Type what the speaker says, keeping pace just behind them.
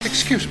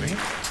Excuse me,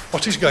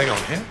 what is going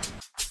on here?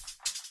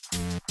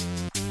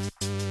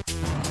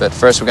 But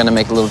first we're going to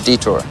make a little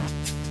detour.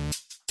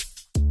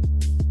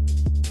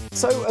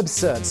 So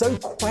absurd, so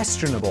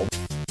questionable.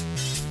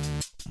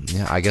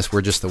 Yeah, I guess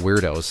we're just the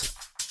weirdos.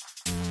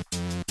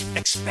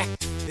 Expect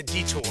the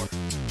detour.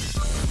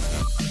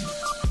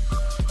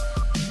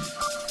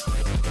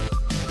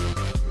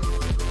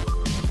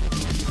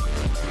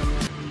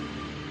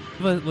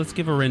 Let's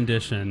give a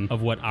rendition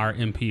of what our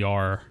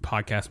NPR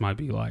podcast might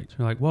be like. So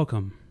you're like,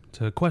 welcome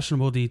to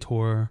Questionable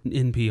Detour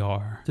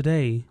NPR.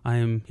 Today, I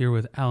am here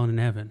with Alan and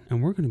Evan,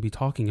 and we're going to be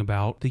talking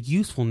about the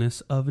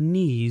usefulness of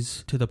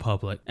knees to the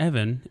public.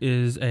 Evan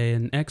is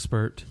an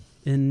expert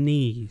in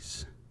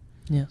knees.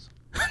 Yes.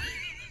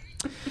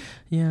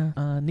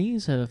 Yeah,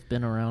 knees have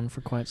been around for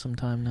quite some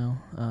time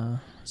now.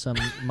 Some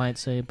might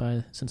say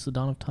since the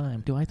dawn of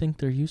time. Do I think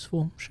they're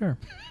useful? Sure.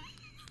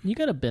 You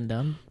gotta bend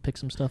down, pick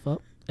some stuff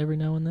up every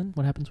now and then.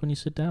 What happens when you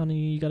sit down and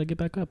you gotta get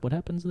back up? What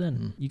happens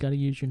then? You gotta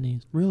use your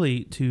knees.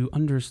 Really, to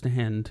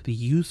understand the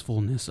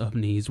usefulness of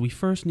knees, we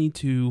first need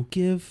to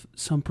give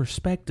some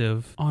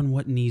perspective on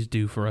what knees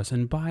do for us.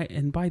 And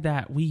by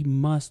that, we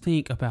must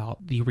think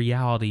about the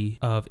reality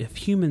of if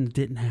humans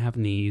didn't have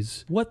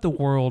knees, what the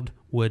world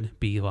would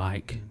be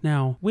like.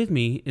 Now, with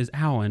me is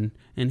Alan,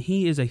 and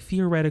he is a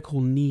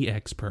theoretical knee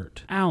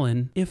expert.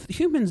 Alan, if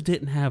humans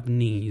didn't have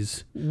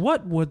knees,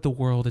 what would the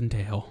world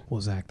entail?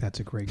 Well, Zach, that's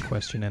a great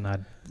question, and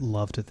I'd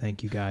love to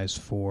thank you guys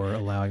for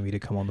allowing me to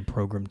come on the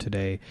program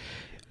today.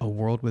 A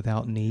world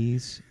without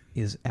knees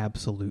is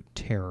absolute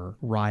terror.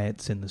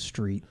 Riots in the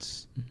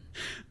streets.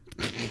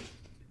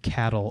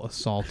 Cattle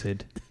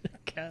assaulted.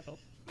 Cattle.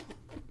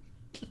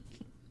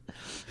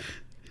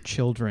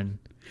 Children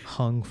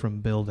hung from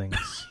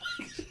buildings.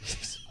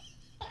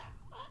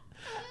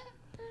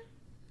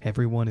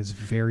 Everyone is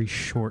very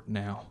short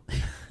now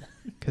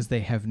because they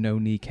have no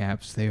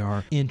kneecaps. They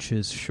are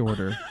inches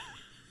shorter.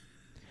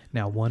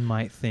 Now, one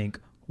might think,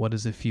 what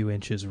does a few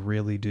inches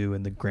really do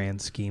in the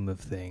grand scheme of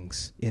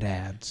things? It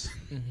adds.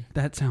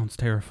 That sounds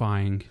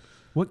terrifying.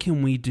 What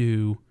can we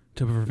do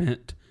to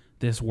prevent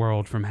this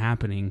world from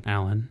happening,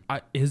 Alan?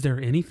 Is there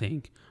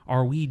anything?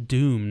 Are we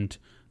doomed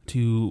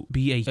to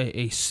be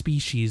a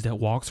species that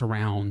walks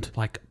around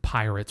like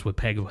pirates with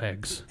peg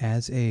legs?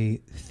 As a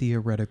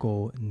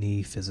theoretical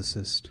knee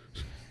physicist,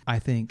 I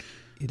think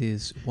it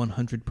is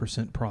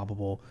 100%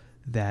 probable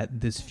that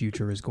this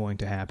future is going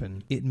to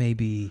happen. It may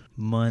be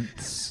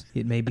months,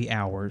 it may be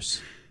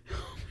hours,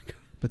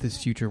 but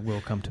this future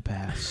will come to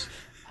pass.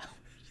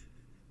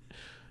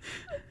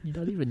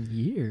 Not even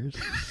years.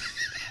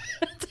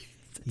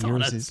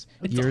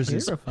 Years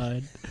is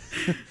terrified.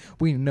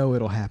 We know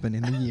it'll happen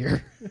in a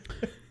year.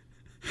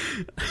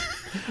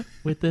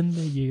 Within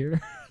the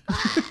year,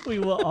 we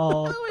will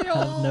all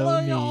have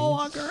no knees.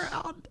 Walk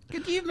around.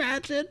 Could you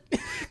imagine?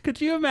 Could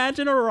you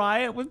imagine a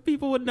riot with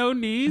people with no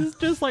knees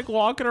just like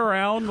walking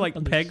around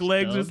like peg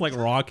legs, just like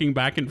rocking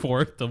back and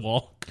forth to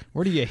walk?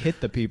 Where do you hit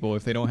the people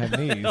if they don't have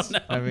knees?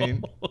 I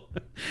mean,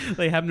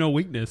 they have no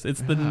weakness.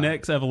 It's the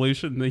next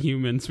evolution of the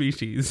human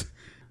species.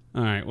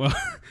 All right, well,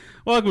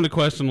 welcome to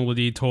Questionable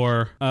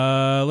Detour.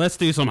 Let's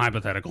do some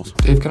hypotheticals.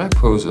 Dave, can I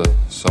pose a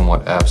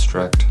somewhat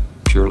abstract,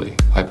 purely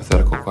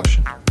hypothetical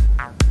question?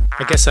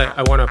 I guess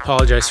I want to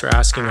apologize for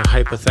asking a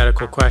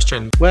hypothetical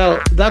question.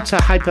 Well, that's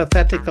a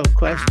hypothetical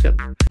question.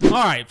 All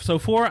right, so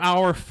for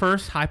our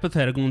first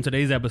hypothetical in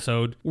today's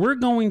episode, we're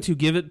going to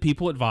give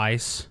people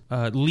advice,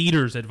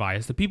 leaders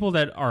advice, the people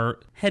that are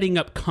heading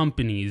up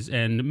companies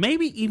and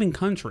maybe even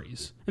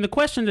countries. And the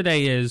question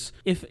today is,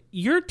 if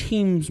your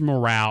team's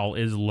morale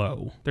is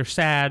low, they're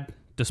sad,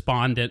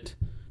 despondent,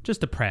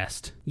 just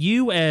depressed,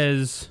 you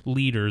as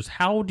leaders,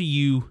 how do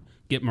you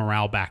get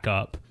morale back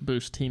up?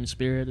 Boost team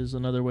spirit is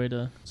another way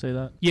to say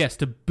that. Yes,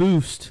 to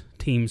boost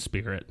team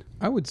spirit.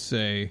 I would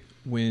say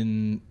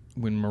when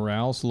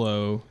morale's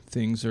low,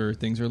 things are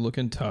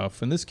looking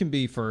tough, and this can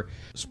be for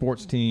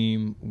sports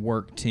team,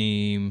 work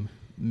team,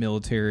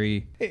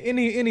 military,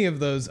 any of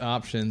those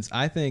options.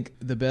 I think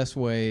the best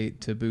way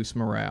to boost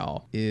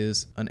morale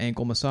is an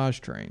ankle massage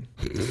train.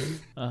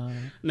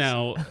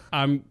 Now,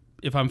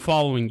 if I'm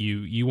following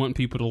you, you want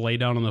people to lay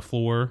down on the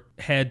floor,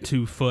 head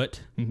to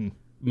foot,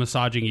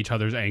 massaging each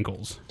other's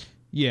ankles.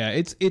 Yeah,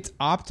 it's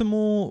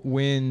optimal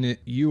when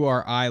you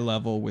are eye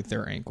level with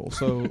their ankle.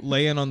 So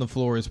laying on the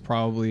floor is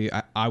probably,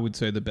 I would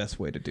say, the best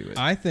way to do it.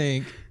 I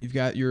think you've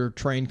got your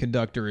train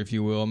conductor, if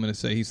you will. I'm going to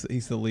say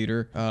he's the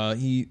leader.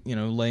 He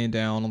laying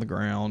down on the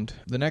ground.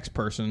 The next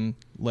person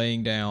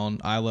laying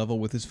down eye level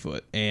with his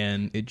foot,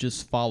 and it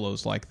just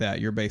follows like that.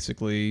 You're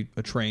basically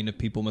a train of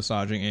people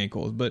massaging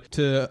ankles. But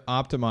to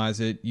optimize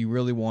it, you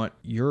really want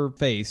your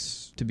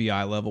face to be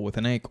eye level with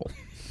an ankle.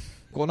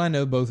 Well, and I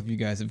know both of you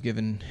guys have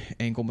given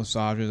ankle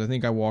massages. I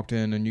think I walked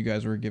in and you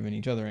guys were giving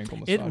each other ankle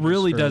massages. It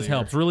really does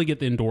help. Really get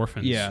the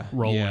endorphins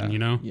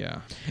rolling,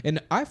 Yeah.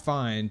 And I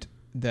find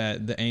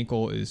that the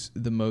ankle is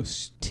the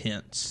most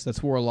tense.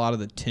 That's where a lot of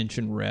the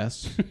tension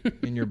rests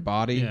in your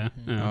body. Yeah.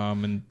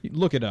 And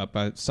look it up.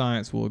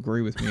 Science will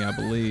agree with me, I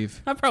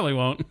believe. I probably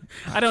won't.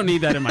 I don't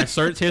need that in my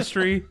search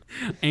history.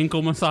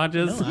 Ankle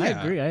massages. No, I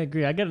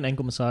agree. I got an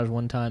ankle massage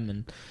one time,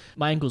 and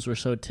my ankles were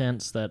so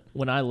tense that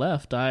when I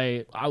left,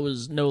 I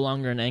was no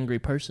longer an angry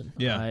person.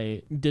 Yeah.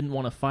 I didn't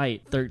want to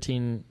fight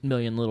 13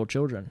 million little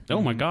children.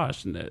 Oh my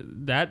gosh,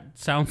 that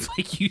sounds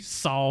like you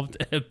solved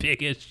a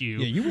big issue.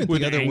 Yeah, you went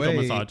with the other ankle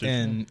way massages.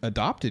 and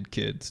adopted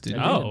kids, didn't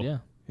you? Oh. Yeah.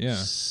 Yeah.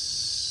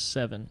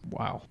 7.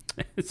 Wow.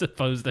 As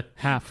opposed to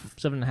Half.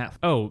 7.5.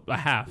 Oh, a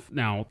half.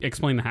 Now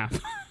explain the half. I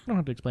don't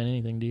have to explain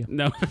anything to you.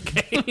 No,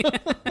 okay.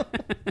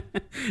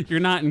 You're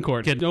not in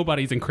court.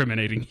 Nobody's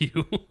incriminating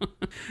you.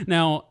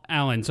 Now,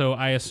 Alan, so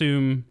I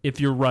assume if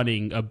you're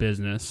running a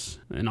business,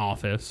 an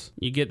office,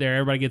 you get there,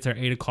 everybody gets there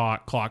 8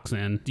 o'clock, clocks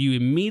in. Do you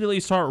immediately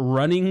start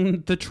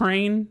running the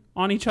train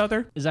on each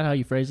other? Is that how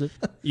you phrase it?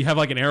 You have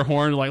like an air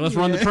horn, like, let's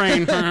run the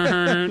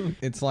train.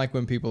 It's like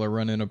when people are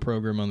running a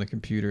program on the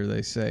computer,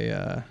 they say,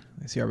 "All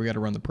right, we got to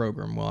run the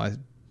program." Well,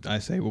 I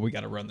say, "Well, we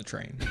got to run the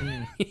train."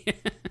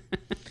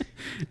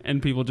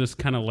 And people just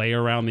kind of lay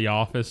around the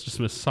office, just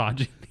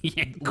massaging the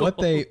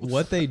ankles.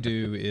 What they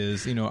do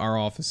is, our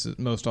offices,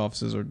 most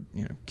offices are,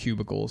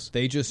 cubicles.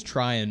 They just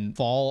try and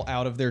fall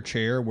out of their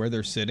chair where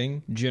they're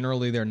sitting.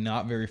 Generally, they're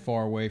not very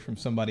far away from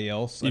somebody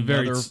else.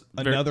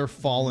 Another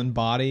fallen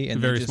body,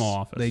 and very small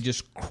office. They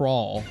just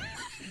crawl.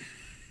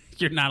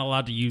 You're not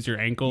allowed to use your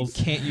ankles.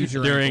 You can't use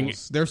your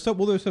ankles. They're so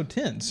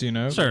tense,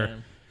 Sure.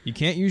 You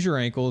can't use your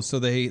ankles, so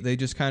they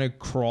just kind of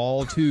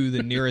crawl to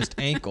the nearest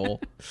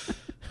ankle.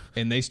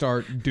 And they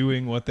start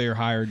doing what they're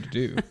hired to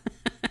do.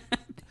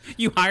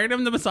 You hired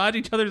them to massage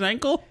each other's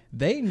ankle?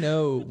 They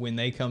know when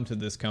they come to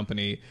this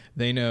company,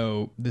 they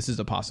know this is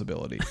a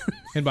possibility.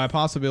 And by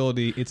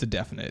possibility, it's a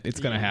definite. It's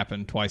going to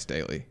happen twice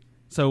daily.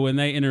 So when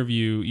they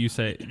interview, you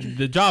say,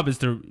 the job is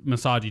to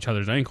massage each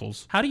other's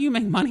ankles. How do you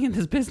make money in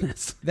this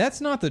business?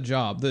 That's not the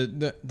job.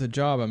 The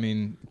job,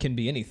 can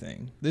be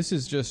anything. This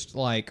is just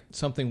like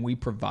something we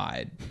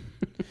provide.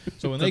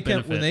 So when they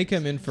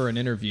come in for an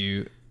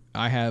interview,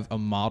 I have a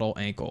model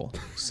ankle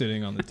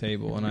sitting on the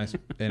table,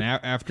 and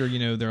after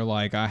they're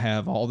like, I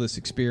have all this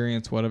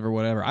experience,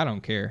 whatever. I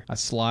don't care. I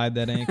slide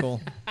that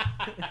ankle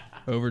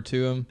over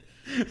to him,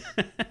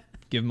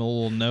 give him a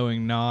little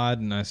knowing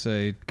nod, and I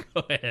say,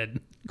 Go ahead.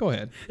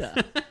 Yeah.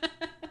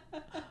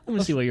 Let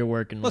me see what you're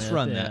working with. Let's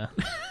run that.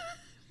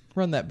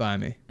 Run that by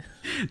me.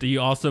 Do you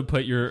also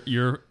put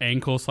your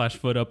ankle /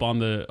 foot up on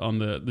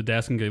the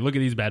desk and go, look at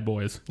these bad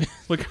boys.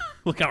 Look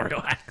how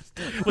relaxed.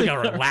 Look how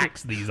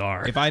relaxed these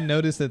are. If I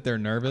notice that they're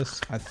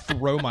nervous, I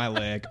throw my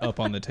leg up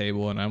on the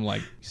table and I'm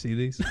like, you see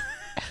these?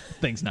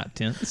 Thing's not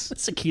tense.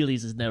 This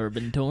Achilles has never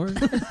been torn.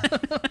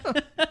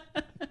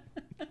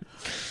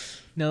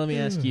 Now let me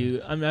ask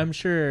you, I'm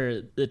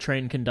sure the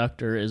train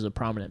conductor is a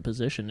prominent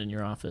position in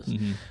your office.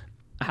 Mm-hmm.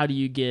 How do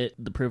you get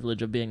the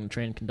privilege of being the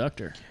train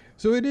conductor?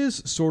 So it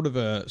is sort of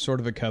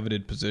a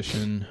coveted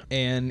position,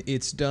 and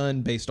it's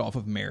done based off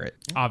of merit.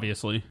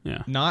 Obviously,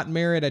 yeah. Not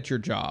merit at your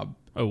job.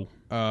 Oh.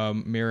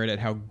 Merit at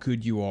how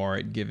good you are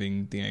at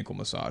giving the ankle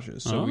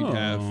massages. So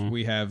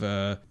we have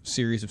a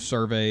series of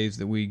surveys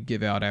that we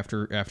give out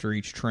after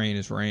each train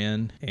is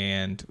ran,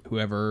 and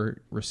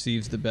whoever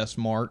receives the best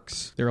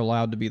marks, they're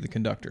allowed to be the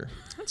conductor.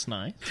 That's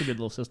nice. It's a good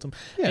little system.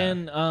 Yeah.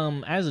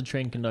 And as a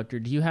train conductor,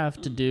 do you have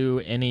to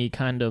do any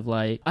kind of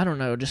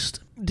just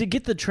to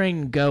get the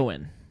train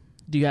going?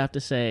 Do you have to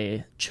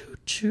say choo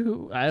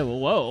choo?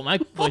 Whoa, my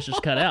voice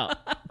just cut out.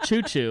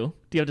 Choo choo.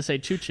 Do you have to say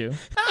choo choo?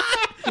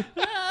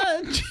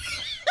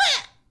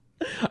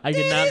 I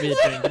could not be a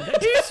train conductor.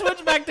 He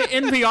switched back to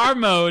NPR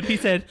mode. He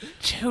said,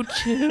 choo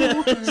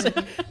choo.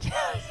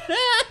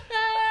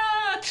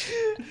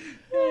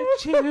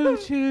 Choo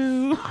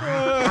choo.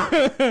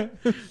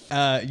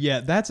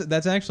 Yeah,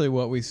 that's actually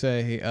what we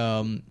say.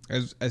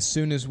 As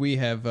soon as we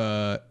have,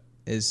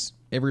 as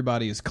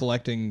everybody is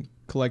collecting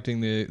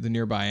the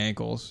nearby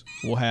ankles,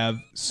 we'll have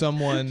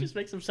someone just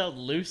makes himself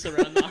loose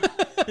around the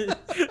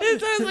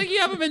It sounds like you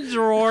have them in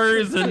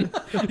drawers and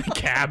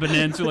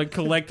cabinets. You're like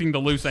collecting the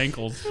loose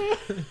ankles.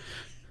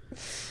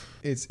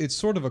 It's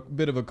sort of a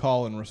bit of a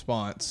call and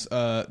response.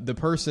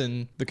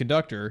 The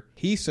conductor,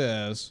 he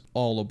says,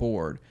 all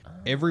aboard.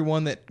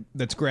 Everyone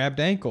that's grabbed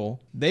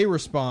ankle, they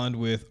respond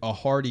with a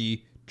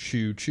hearty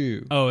choo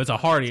choo. Oh, it's a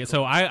hearty.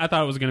 So I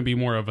thought it was going to be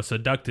more of a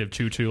seductive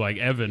choo choo like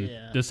Evan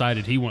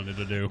decided he wanted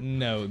to do.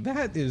 No,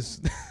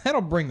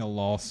 that'll bring a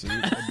lawsuit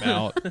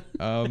about.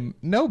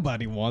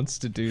 Nobody wants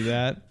to do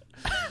that.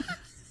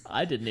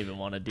 I didn't even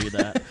want to do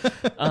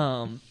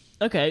that.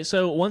 Okay,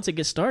 so once it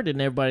gets started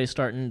and everybody's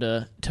starting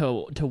to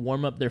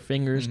warm up their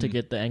fingers to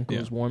get the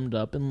ankles warmed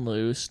up and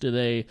loose, do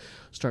they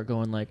start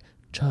going like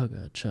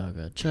chugga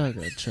chugga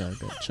chugga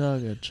chugga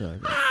chugga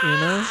chugga, you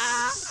know?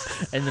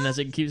 And then as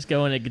it keeps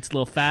going, it gets a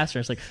little faster.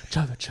 It's like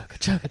chugga chugga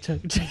chugga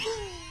chugga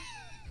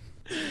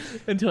chugga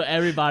until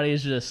everybody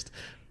is just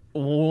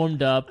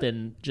warmed up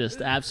and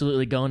just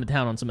absolutely going to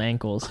town on some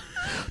ankles.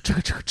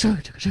 Chugga chugga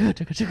chugga chugga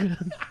chugga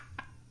chugga.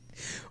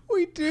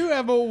 We do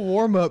have a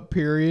warm-up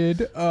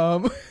period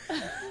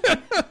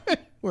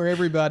where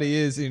everybody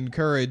is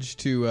encouraged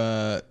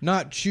to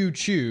not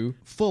chew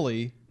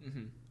fully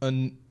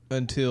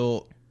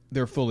until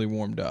they're fully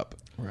warmed up.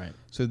 Right.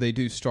 So they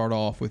do start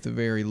off with a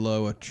very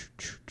low, and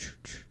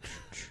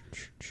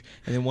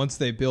then once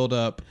they build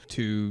up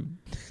to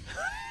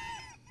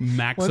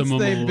maximum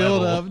once they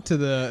build level. up to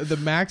the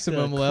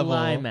maximum The level,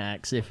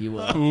 climax, if you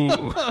will.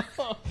 The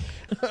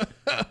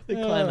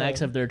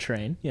climax of their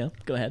train. Yeah,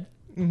 go ahead.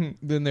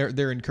 then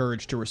they're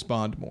encouraged to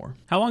respond more.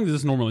 How long does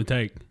this normally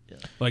take?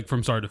 Like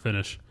from start to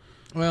finish?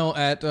 Well,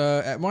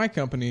 at my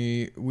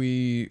company,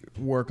 we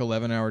work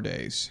 11-hour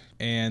days,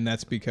 and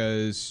that's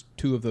because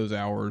 2 of those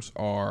hours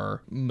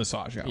are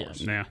massage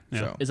hours. Yeah.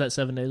 So, Is that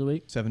 7 days a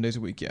week? 7 days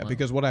a week, yeah.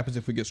 Because what happens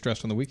if we get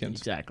stressed on the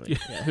weekends? Exactly.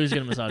 Yeah. Who's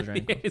going to massage your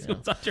ankle?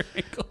 Massage your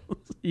ankles.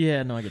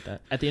 Yeah, no, I get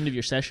that. At the end of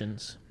your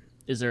sessions,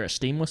 is there a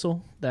steam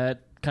whistle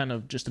that kind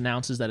of just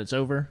announces that it's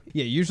over?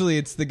 Yeah, usually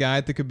it's the guy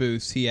at the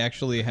caboose. He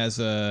actually has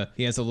a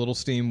little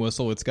steam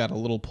whistle. It's got a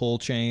little pull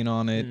chain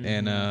on it,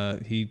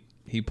 and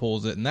he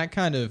pulls it, and that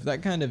kind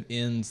of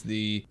ends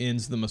the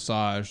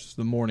massage,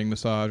 the morning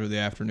massage or the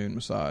afternoon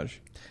massage.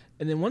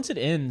 And then once it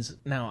ends,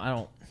 now I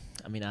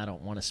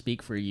don't want to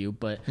speak for you,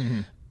 but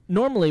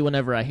normally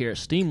whenever I hear a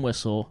steam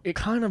whistle, it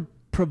kind of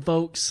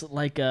provokes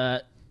like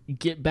a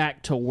get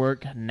back to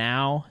work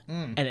now,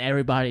 and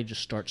everybody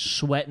just starts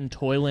sweating,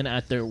 toiling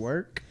at their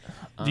work.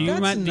 Do you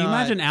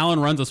imagine Alan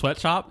runs a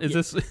sweatshop? Is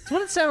this? That's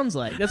what it sounds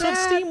like. That's what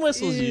steam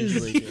whistles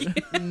usually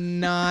do.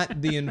 Not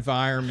the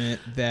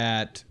environment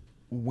that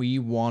we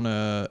want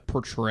to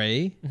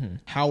portray.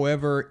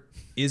 However,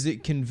 is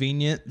it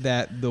convenient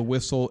that the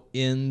whistle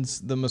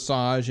ends the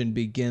massage and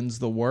begins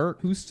the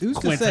work? Who's to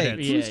say?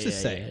 Who's to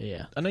say?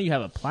 Yeah. I know you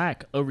have a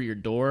plaque over your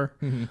door,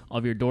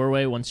 of your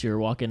doorway once you're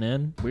walking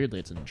in. Weirdly,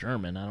 it's in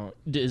German.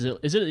 Is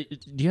it?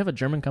 Do you have a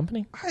German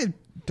company? I'm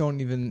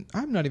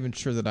not even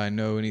sure that I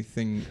know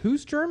anything.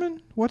 Who's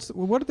German? What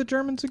are the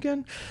Germans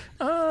again?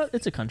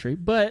 It's a country,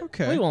 but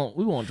okay. we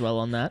won't dwell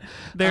on that.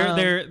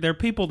 They're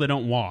people that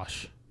don't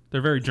wash.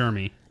 They're very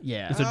Germy.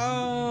 Yeah. It's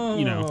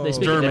they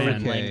speak German a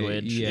different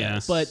language.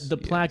 Yes. But the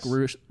plaque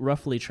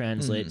roughly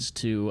translates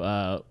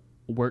to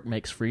work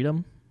makes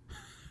freedom.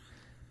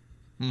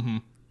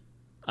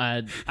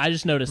 I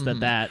just noticed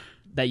that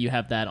you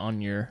have that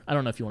on your. I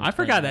don't know if you want. I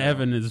forgot that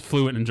Evan is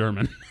fluent in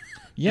German.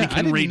 Yeah, I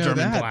didn't read know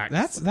German that.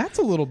 plaques. That's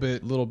a little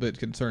bit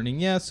concerning.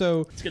 Yeah,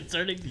 so it's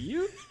concerning to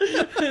you.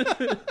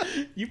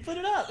 You put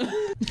it up.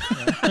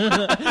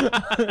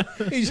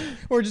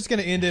 We're just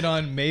gonna end it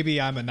on maybe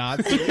I'm a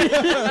Nazi.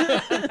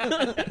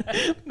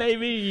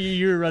 Maybe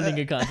you're running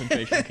a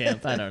concentration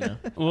camp. I don't know.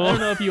 I don't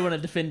know if you want to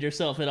defend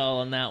yourself at all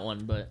on that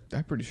one, but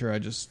I'm pretty sure I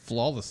just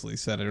flawlessly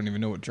said I don't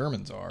even know what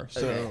Germans are.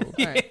 So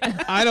okay.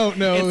 I don't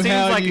know. It seems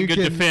how like you a good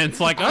can,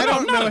 defense. Like I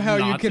don't know how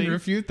Nazi. you can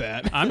refute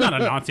that. I'm not a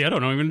Nazi. I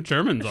don't know even what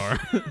Germans are.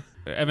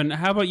 Evan,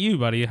 how about you,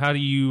 buddy? How are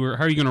you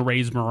going to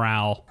raise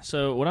morale?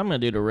 So what I'm going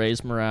to do to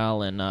raise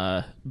morale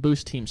and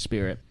boost team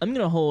spirit, I'm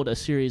going to hold a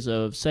series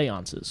of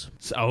seances.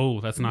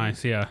 Oh, that's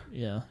nice. Yeah.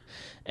 Yeah.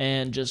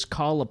 And just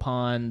call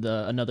upon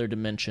another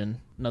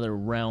dimension, another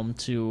realm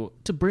to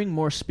bring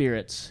more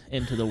spirits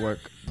into the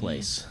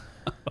workplace.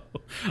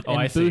 Oh,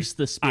 and boost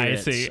the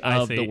spirits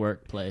of the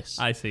workplace.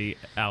 I see,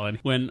 Alan.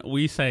 When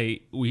we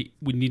say we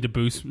need to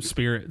boost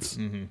spirits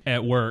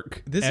at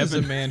work, This is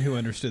a man who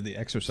understood the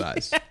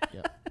exercise.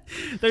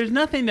 There's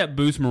nothing that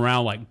boosts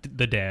morale like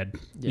the dead.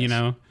 Yes. You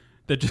know,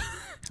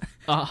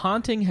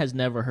 haunting has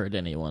never hurt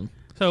anyone.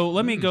 So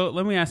let me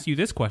ask you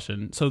this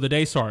question. So the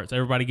day starts.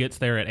 Everybody gets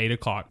there at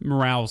 8:00.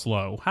 Morale's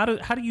low. How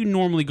do you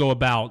normally go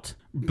about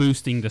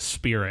boosting the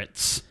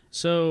spirits?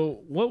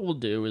 So what we'll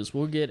do is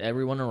we'll get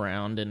everyone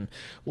around and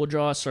we'll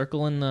draw a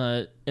circle in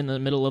the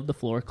middle of the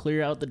floor,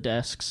 clear out the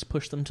desks,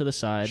 push them to the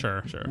side.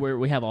 Sure. Where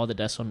we have all the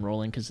desks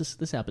unrolling because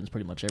this happens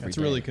pretty much every day. That's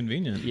really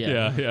convenient.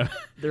 Yeah.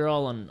 They're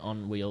all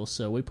on wheels,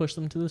 so we push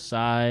them to the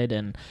side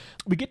and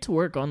we get to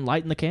work on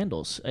lighting the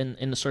candles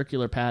in a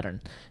circular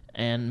pattern.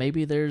 And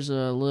maybe there's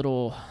a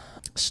little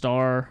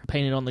star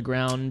painted on the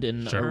ground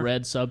in a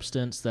red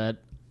substance that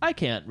I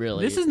can't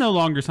really. This is no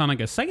longer sound like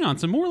a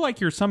seance, and more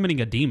like you're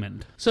summoning a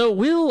demon. So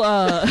we'll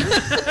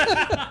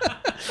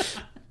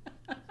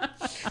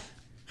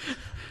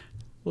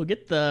we'll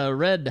get the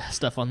red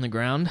stuff on the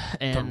ground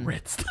and The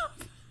red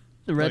stuff.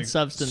 the red Like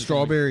substance.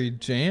 strawberry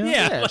jam.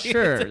 Yeah,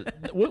 sure.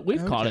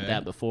 We've caught it Okay.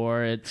 that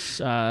before. It's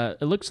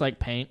it looks like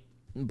paint,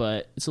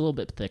 but it's a little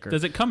bit thicker.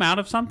 Does it come out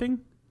of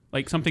something?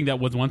 Like something that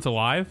was once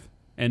alive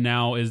and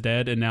now is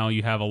dead, and now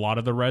you have a lot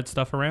of the red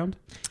stuff around?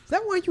 Is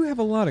that why you have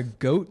a lot of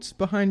goats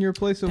behind your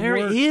place of There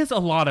work? is a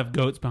lot of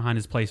goats behind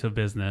his place of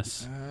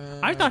business.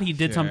 I thought he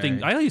did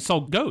something. I thought he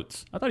sold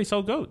goats.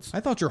 I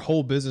thought your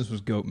whole business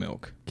was goat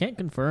milk. Can't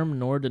confirm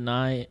nor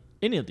deny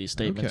any of these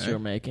statements Okay. you're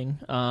making.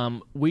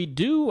 We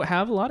do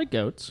have a lot of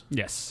goats.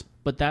 Yes.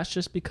 But that's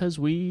just because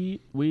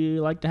we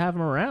like to have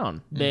them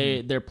around.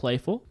 They're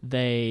playful.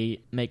 They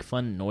make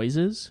fun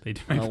noises. They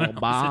do make A fun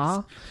little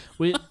bah.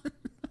 noises.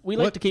 We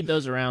like to keep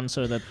those around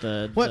so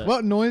that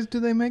What noise do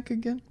they make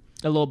again?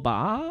 A little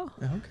ba.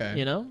 Okay.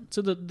 You know?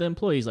 So the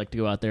employees like to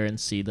go out there and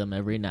see them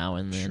every now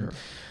and then.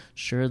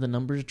 Sure, the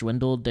numbers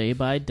dwindle day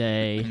by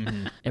day.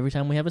 Every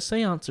time we have a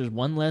seance, there's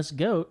one less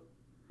goat,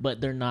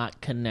 but they're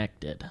not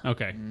connected.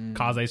 Okay.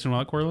 Causation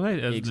without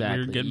correlation.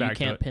 Exactly. Get back you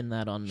can't to it. pin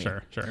that on me.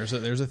 Sure.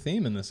 There's a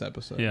theme in this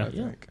episode, Yeah. I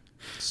think.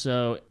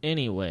 So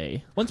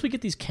anyway, once we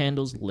get these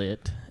candles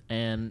lit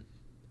and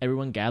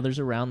everyone gathers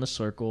around the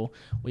circle,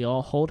 we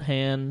all hold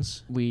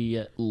hands.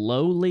 We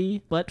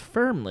lowly but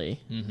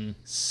firmly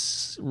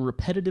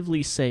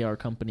repetitively say our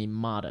company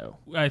motto.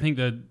 I think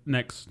the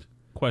next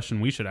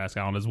question we should ask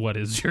Alan is, what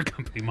is your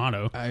company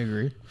motto? I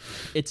agree.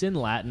 It's in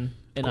Latin,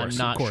 and Of course, I'm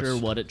not of course. sure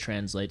what it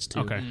translates to.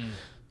 Okay.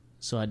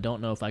 So I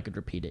don't know if I could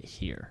repeat it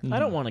here. I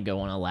don't want to go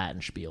on a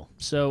Latin spiel.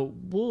 So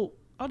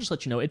I'll just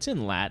let you know it's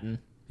in Latin,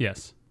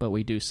 Yes. but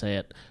we do say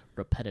it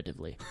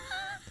repetitively.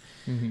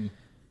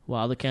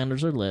 While the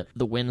candles are lit,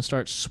 the wind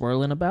starts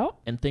swirling about,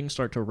 and things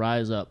start to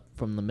rise up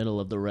from the middle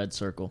of the red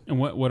circle. And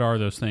what are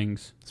those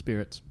things?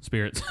 Spirits.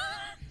 Spirits.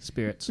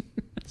 Spirits.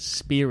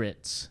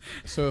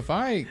 So if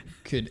I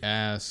could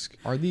ask,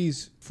 are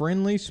these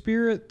friendly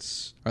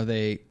spirits? Are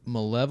they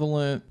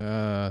malevolent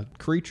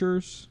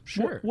creatures?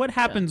 Sure. What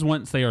happens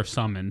once they are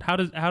summoned? How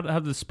do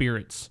the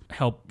spirits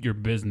help your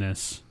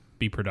business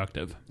be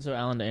productive? So,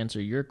 Alan, to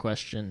answer your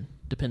question,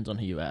 depends on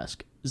who you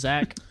ask.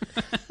 Zach,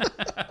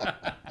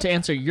 to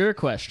answer your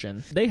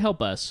question, they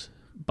help us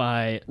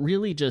by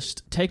really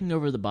just taking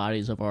over the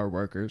bodies of our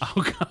workers.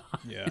 Oh, God.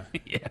 Yeah.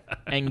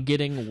 And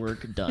getting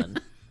work done.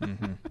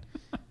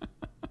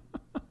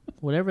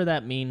 Whatever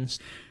that means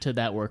to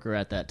that worker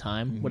at that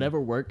time, whatever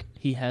work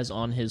he has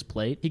on his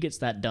plate, he gets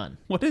that done.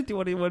 What does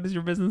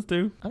your business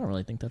do? I don't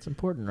really think that's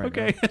important right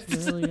Okay. now.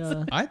 It's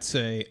really, I'd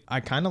say I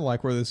kind of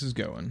like where this is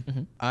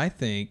going. I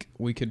think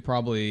we could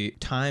probably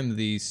time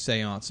these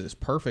seances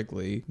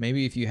perfectly.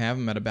 Maybe if you have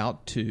them at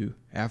about 2,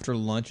 after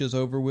lunch is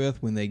over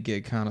with, when they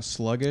get kind of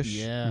sluggish.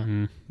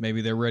 yeah.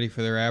 Maybe they're ready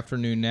for their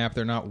afternoon nap.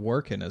 They're not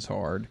working as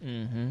hard.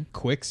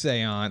 Quick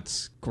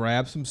seance,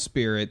 grab some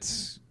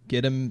spirits,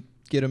 get them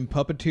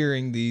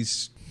puppeteering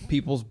these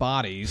people's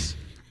bodies,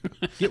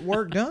 get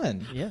work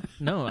done. Yeah,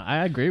 no,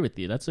 I agree with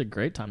you. That's a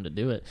great time to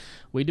do it.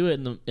 We do it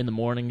in the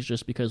mornings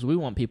just because we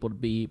want people to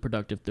be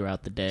productive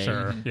throughout the day.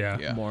 Sure. Yeah.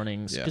 Yeah.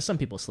 Mornings, Yeah. because some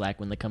people slack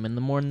when they come in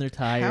the morning. They're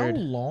How tired.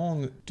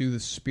 long do the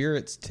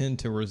spirits tend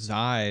to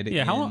reside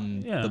Yeah, how in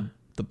long- yeah. the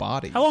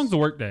body? How long's the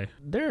workday?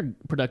 They're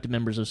productive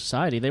members of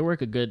society. They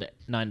work a good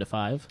 9 to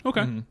 5.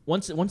 Okay.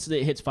 Once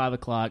it hits 5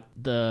 o'clock,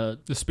 the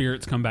The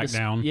spirits come back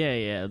down.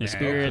 Yeah. The Yeah,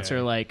 spirits okay.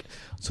 are like,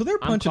 So they're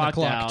I'm punching the clocked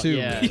clock out, too.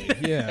 yeah.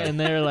 Yeah. and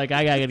they're like,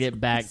 I gotta get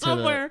back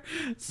to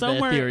the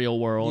ethereal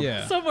world.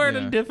 Yeah. Somewhere in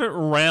Yeah. a different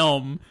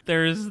realm,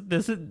 there's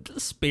this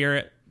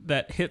spirit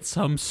that hits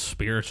some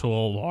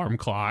spiritual alarm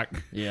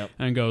clock. Yep.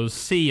 And goes,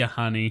 "See ya,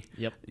 honey.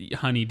 Yep.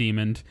 Honey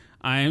demon.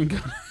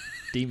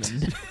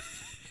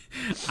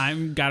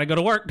 I'm gotta go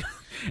to work."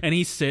 And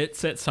he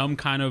sits at some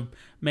kind of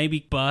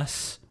maybe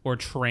bus or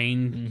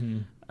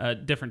train,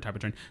 different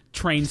type of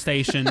train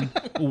station,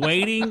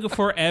 waiting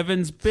for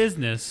Evan's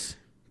business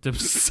to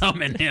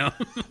summon him.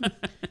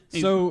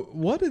 So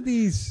what do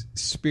these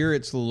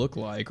spirits look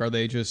like? Do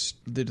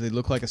they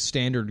look like a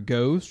standard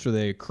ghost? Are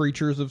they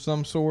creatures of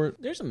some sort?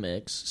 There's a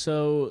mix.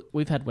 So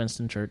we've had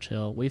Winston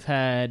Churchill. We've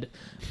had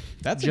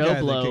That's Joe a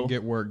guy Blow. that can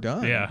get work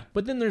done. Yeah.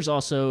 But then there's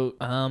also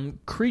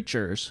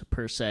creatures,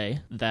 per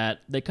se,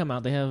 that they come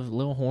out. They have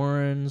little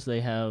horns,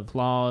 they have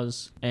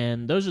claws,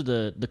 and those are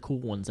the cool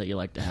ones that you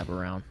like to have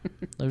around.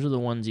 Those are the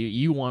ones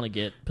you want to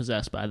get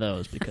possessed by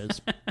those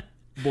because,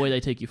 boy, they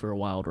take you for a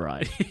wild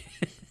ride.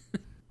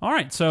 All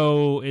right,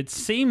 so it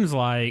seems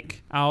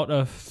like out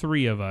of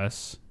 3 of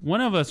us, one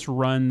of us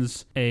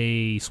runs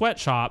a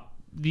sweatshop,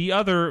 the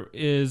other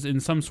is in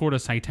some sort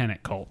of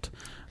satanic cult.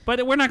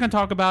 But we're not going to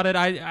talk about it.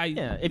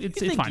 If it's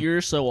you think fine.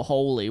 you're so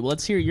holy, well,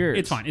 let's hear yours.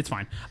 It's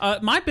fine.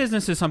 My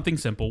business is something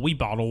simple. We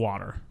bottle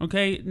water.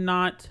 Okay,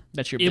 not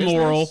That's your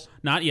immoral. business?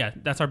 Not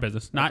that's our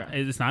business. Not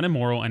Okay. It's not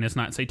immoral and it's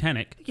not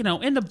satanic. You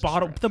know, in the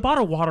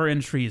bottled water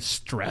industry is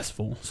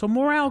stressful, so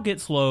morale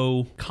gets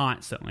low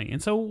constantly.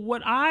 And so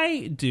what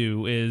I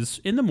do is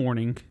in the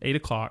morning,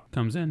 8:00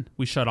 comes in,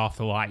 we shut off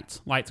the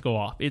lights. Lights go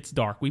off. It's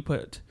dark. We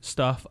put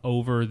stuff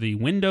over the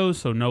windows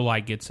so no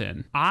light gets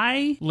in.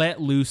 I let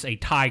loose a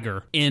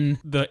tiger in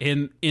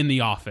the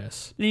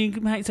office. And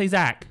you might say,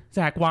 Zach,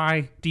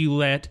 why do you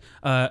let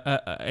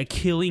a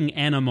killing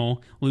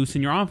animal loose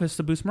in your office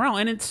to boost morale?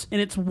 And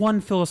it's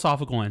one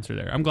philosophical answer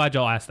there. I'm glad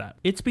y'all asked that.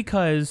 It's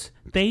because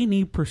they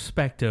need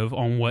perspective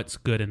on what's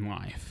good in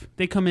life.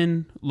 They come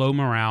in low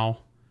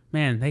morale.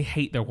 Man, they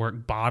hate their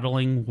work,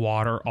 bottling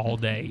water all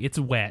day. It's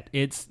wet.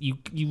 It's you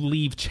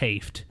leave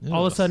chafed.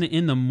 All of a sudden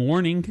in the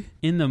morning,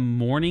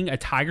 a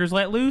tiger's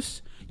let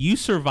loose. You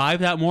survive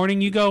that morning,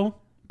 you go,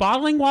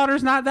 bottling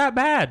water's not that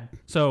bad.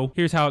 So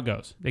here's how it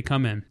goes. They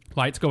come in.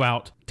 Lights go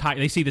out.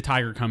 They see the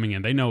tiger coming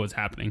in. They know what's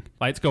happening.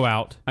 Lights go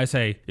out. I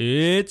say,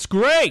 it's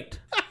great.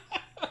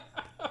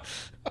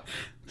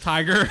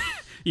 Tiger,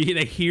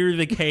 they hear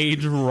the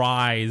cage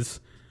rise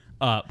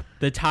up.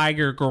 The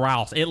tiger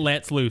growls. It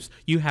lets loose.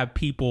 You have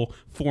people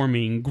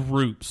forming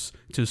groups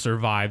to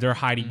survive. They're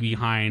hiding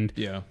behind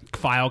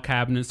file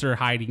cabinets. They're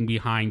hiding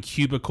behind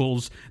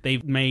cubicles.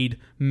 They've made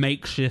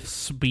makeshift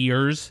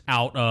spears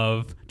out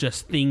of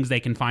just things they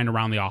can find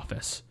around the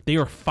office. They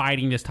are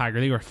fighting this tiger.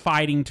 They are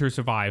fighting to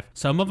survive.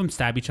 Some of them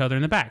stab each other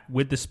in the back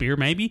with the spear,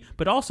 maybe,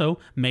 but also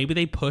maybe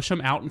they push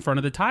them out in front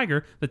of the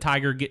tiger. The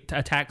tiger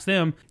attacks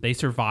them. They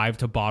survive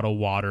to bottle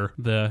water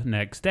the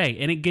next day.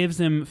 And it gives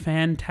them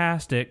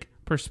fantastic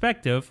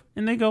perspective,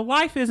 and they go,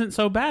 life isn't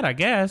so bad, I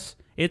guess.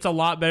 It's a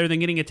lot better than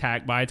getting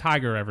attacked by a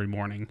tiger every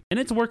morning. And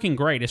it's working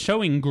great. It's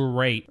showing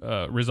great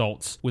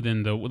results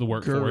within the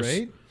workforce.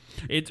 Great?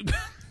 It's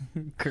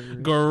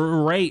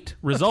great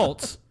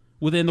results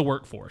within the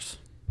workforce.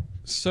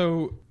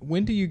 So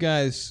when do you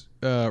guys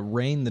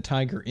rein the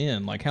tiger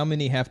in? Like, how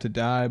many have to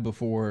die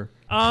before?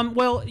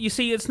 Well, you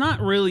see, it's not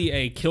really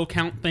a kill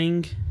count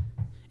thing.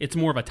 It's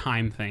more of a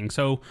time thing.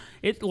 So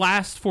it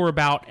lasts for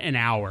about an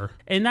hour.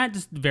 And that's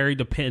just very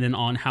dependent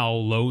on how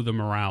low the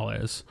morale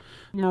is.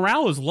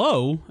 Morale is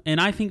low, and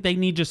I think they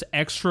need just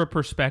extra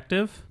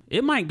perspective.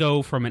 It might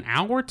go from an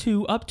hour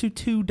to up to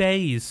 2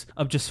 days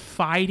of just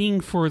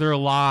fighting for their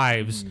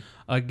lives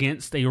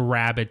against a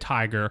rabid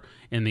tiger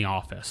in the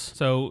office.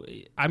 So,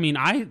 I mean,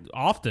 I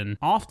often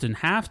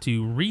have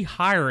to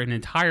rehire an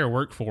entire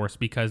workforce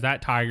because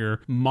that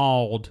tiger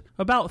mauled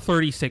about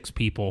 36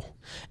 people.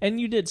 And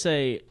you did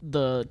say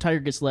the tiger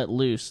gets let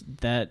loose,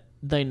 that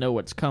they know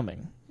what's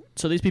coming.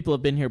 So these people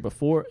have been here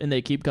before and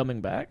they keep coming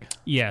back?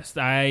 Yes,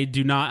 I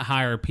do not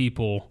hire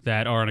people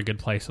that are in a good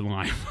place in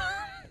life.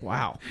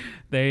 Wow.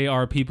 They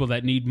are people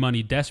that need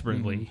money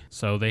desperately,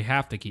 so they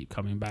have to keep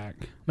coming back.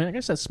 Man, I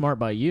guess that's smart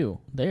by you.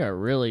 They are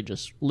really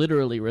just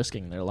literally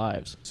risking their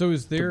lives. So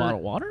is there... To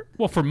bottle water?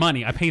 Well, for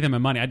money. I pay them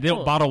in money. I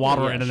don't bottle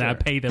water and then I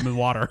pay them in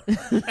water.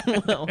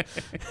 Well,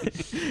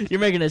 you're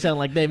making it sound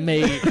like they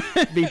may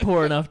be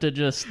poor enough to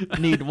just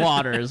need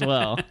water as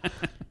well.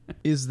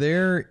 Is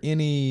there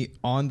any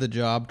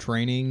on-the-job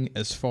training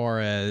as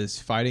far as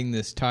fighting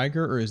this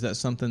tiger, or is that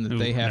something that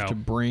they have to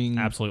bring?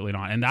 Absolutely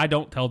not. And I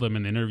don't tell them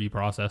in the interview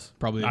process.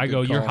 Probably I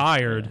go, you're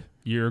hired. Yeah.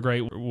 You're a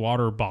great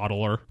water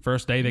bottler.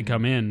 First day they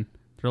come in,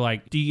 they're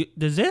like,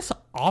 does this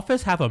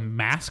office have a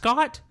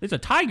mascot? There's a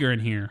tiger in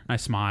here. I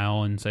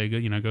smile and say,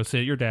 go sit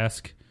at your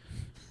desk.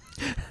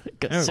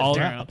 Sit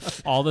down.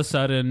 All of a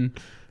sudden,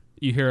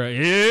 you hear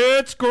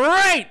it's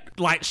great!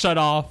 Lights shut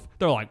off.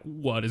 They're like,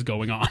 what is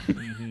going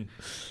on?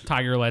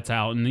 Tiger lets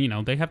out,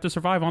 and, they have to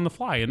survive on the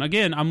fly. And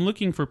again, I'm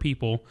looking for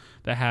people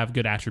that have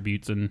good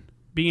attributes, and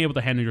being able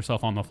to handle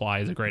yourself on the fly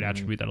is a great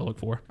attribute that I look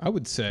for. I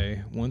would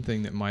say one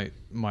thing that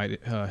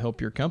might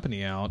help your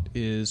company out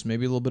is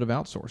maybe a little bit of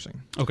outsourcing.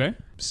 Okay.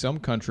 Some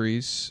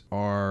countries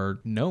are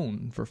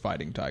known for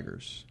fighting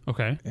tigers.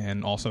 Okay.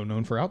 And also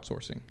known for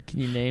outsourcing. Can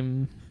you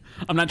name...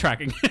 I'm not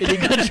tracking. Any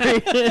country?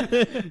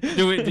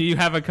 Do you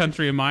have a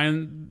country in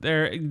mind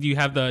there? Do you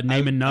have the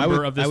name and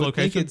number of this location?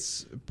 I think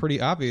it's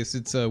pretty obvious.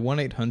 It's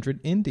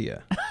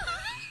 1-800-INDIA.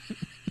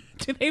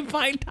 Do they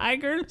fight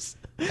tigers?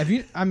 Have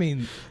you? I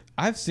mean,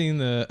 I've seen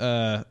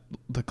the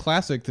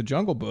classic, The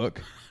Jungle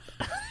Book.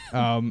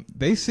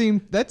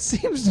 That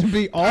seems to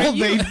be all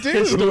they do.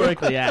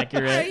 Historically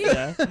accurate.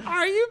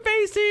 Are you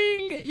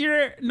basing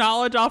your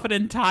knowledge off an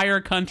entire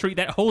country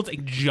that holds a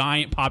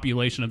giant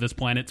population of this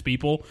planet's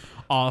people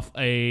off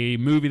a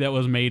movie that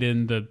was made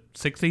in the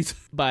 60s?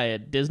 By a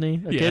Disney,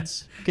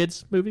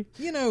 kids movie?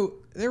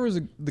 There was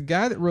the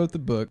guy that wrote the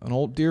book, an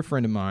old dear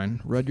friend of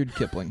mine, Rudyard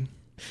Kipling.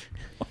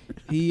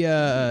 He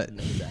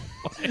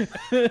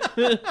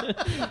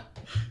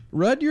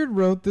Rudyard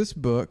wrote this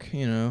book,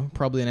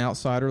 probably an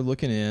outsider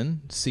looking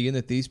in, seeing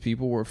that these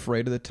people were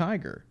afraid of the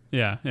tiger.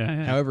 Yeah.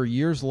 However,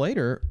 years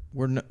later,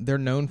 they're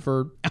known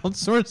for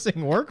outsourcing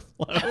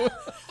workflow.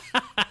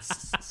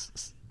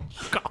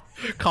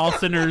 Call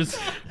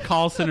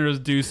centers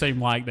do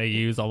seem like they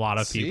use a lot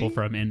of people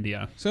from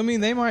India. So, I mean,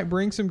 they might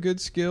bring some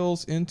good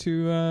skills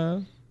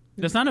into...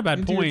 That's not a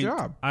bad point.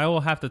 Job. I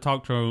will have to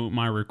talk to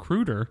my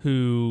recruiter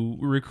who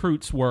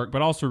recruits work,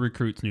 but also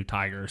recruits new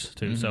tigers,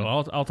 too. So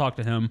I'll talk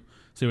to him,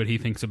 see what he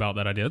thinks about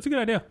that idea. That's a good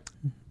idea.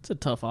 It's a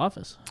tough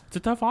office. It's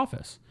a tough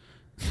office.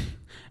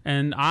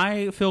 And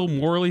I feel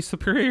morally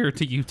superior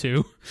to you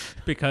two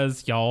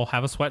because y'all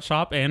have a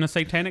sweatshop and a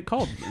satanic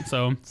cult.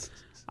 So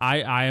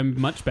I am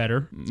much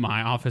better.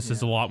 My office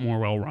is a lot more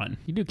well run.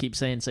 You do keep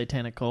saying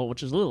satanic cult,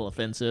 which is a little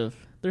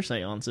offensive. They're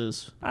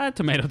seances.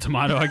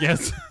 Tomato, I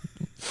guess.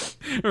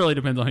 It really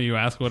depends on who you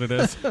ask what it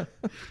is. All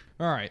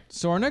right.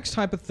 So our next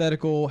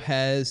hypothetical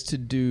has to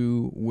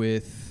do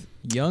with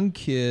young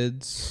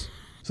kids.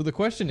 So the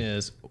question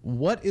is,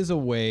 what is a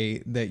way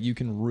that you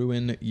can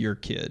ruin your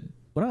kid?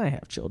 When I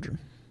have children.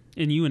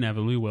 And you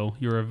inevitably will.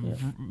 You're a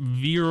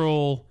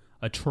virile,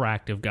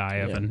 attractive guy,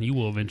 Evan. You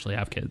will eventually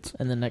have kids.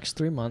 In the next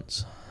 3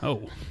 months.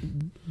 Oh.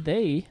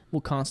 They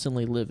will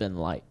constantly live in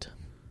light.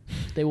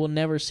 They will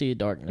never see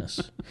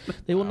darkness.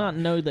 They will not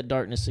know that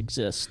darkness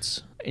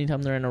exists.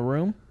 Anytime they're in a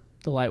room,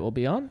 the light will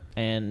be on.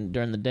 And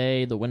during the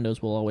day, the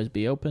windows will always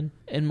be open.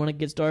 And when it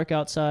gets dark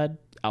outside,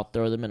 I'll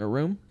throw them in a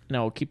room, and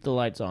I will keep the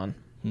lights on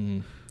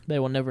They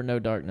will never know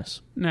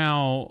darkness.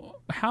 Now,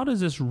 how does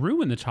this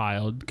ruin the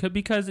child?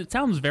 Because it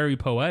sounds very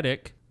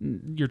poetic.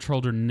 Your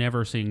children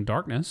never seeing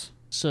darkness.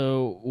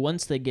 So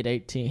once they hit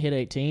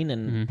 18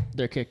 and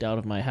they're kicked out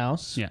of my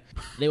house,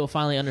 they will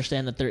finally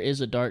understand that there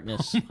is a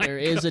darkness. There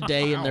is a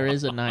day and there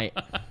is a night.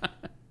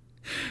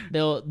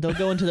 They'll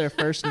go into their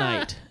first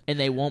night and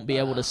they won't be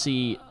able to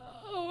see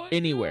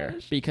anywhere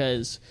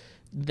because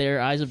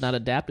their eyes have not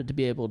adapted to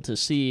be able to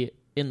see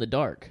in the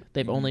dark.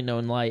 They've only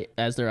known light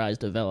as their eyes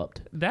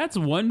developed. That's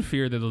one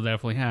fear that they'll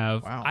definitely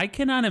have. Wow. I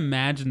cannot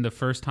imagine the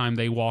first time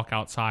they walk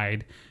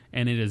outside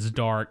and it is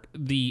dark,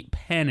 the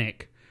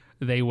panic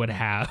they would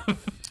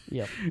have.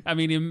 Yep. I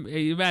mean,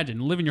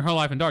 imagine living your whole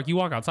life in dark. You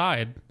walk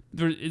outside,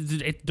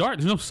 it's dark.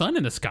 There's no sun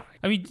in the sky.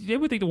 I mean, they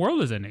would think the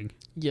world is ending.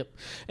 Yep.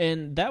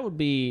 And that would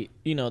be,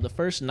 the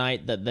first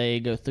night that they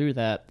go through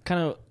that,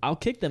 I'll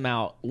kick them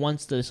out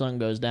once the sun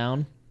goes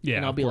down. Yeah,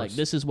 and I'll be of like, course.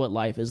 this is what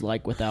life is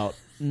like without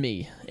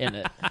me in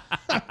it.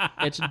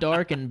 It's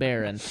dark and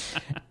barren.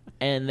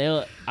 And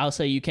I'll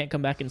say, you can't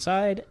come back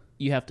inside.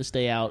 You have to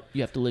stay out.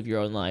 You have to live your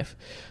own life.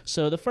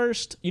 So the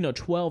first,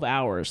 12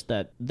 hours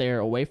that they're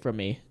away from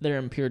me, they're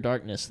in pure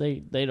darkness. They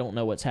don't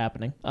know what's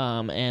happening.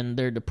 And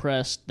they're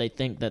depressed. They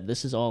think that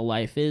this is all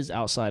life is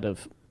outside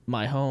of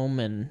my home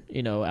and,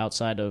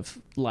 outside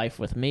of life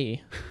with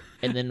me.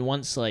 And then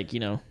once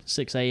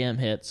 6 a.m.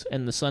 hits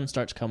and the sun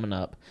starts coming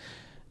up,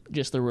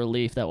 just the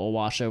relief that will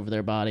wash over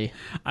their body.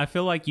 I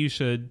feel like you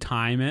should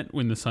time it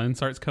when the sun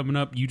starts coming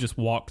up. You just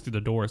walk through the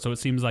door, so it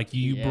seems like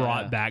you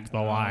brought back the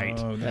light.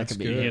 Oh, that's could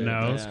be good.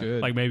 That's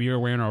good. like maybe you're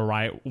wearing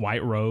a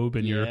white robe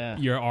and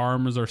your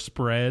arms are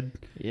spread,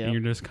 and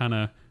you're just kind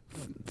of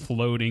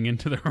floating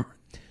into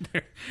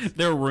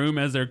their room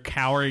as they're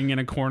cowering in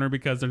a corner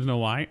because there's no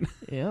light.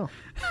 Yeah.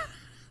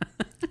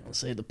 I'll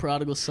say the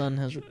prodigal son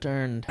has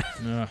returned.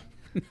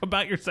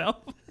 About yourself?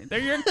 They're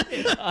your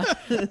kid.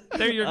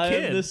 They're your I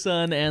kid. am the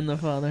son and the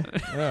father.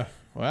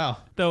 Wow.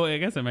 Though I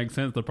guess it makes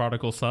sense. The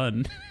prodigal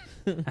son.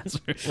 That's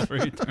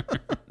returned.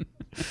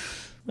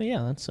 Well,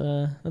 yeah,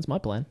 that's my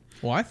plan.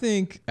 Well, I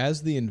think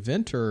as the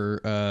inventor,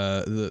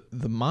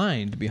 the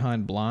mind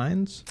behind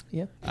blinds.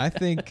 Yeah. I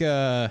think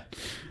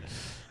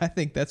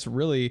that's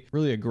really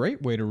a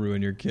great way to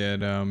ruin your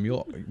kid.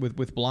 You'll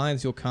with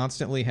blinds, you'll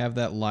constantly have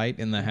that light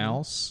in the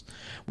house.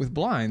 With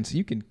blinds,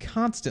 you can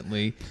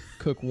constantly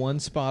cook one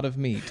spot of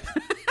meat.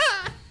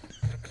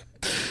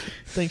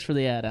 Thanks for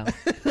the ad out.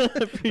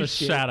 A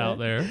shout out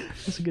there.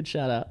 That's a good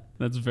shout out.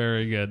 That's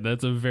very good.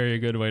 That's a very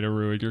good way to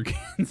ruin your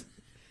kids.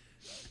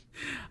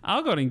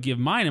 I'll go ahead and give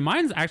mine, and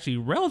mine's actually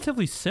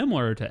relatively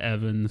similar to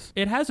Evan's.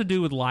 It has to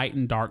do with light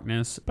and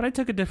darkness, but I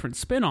took a different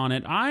spin on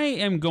it. I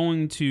am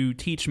going to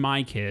teach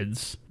my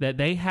kids that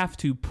they have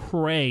to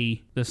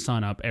pray the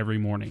sun up every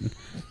morning.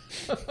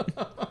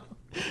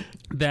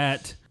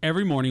 That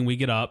every morning we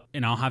get up,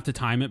 and I'll have to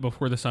time it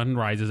before the sun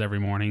rises every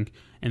morning,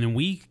 and then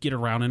we get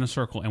around in a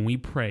circle and we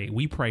pray.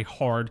 We pray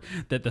hard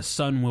that the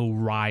sun will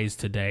rise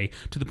today,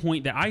 to the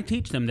point that I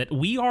teach them that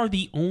we are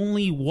the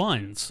only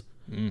ones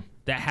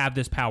that have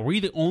this power. We're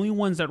the only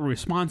ones that are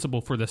responsible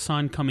for the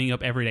sun coming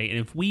up every day. And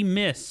if we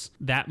miss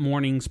that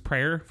morning's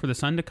prayer for the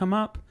sun to come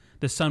up,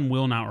 the sun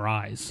will not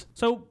rise.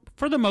 So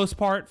for the most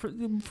part, for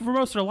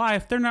most of their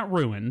life, they're not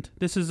ruined.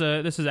 This is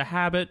a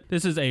habit.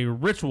 This is a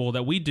ritual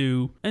that we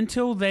do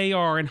until they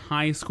are in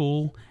high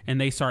school and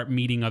they start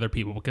meeting other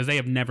people, because they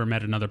have never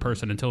met another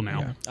person until now.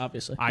 Yeah,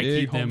 obviously. I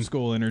Big keep them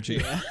homeschool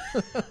energy.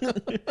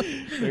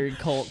 Very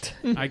cult.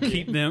 I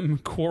keep them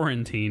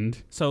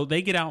quarantined. So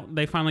they get out,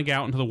 they finally get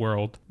out into the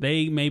world.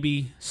 They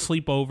maybe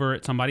sleep over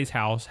at somebody's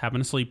house,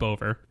 having a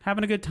sleepover,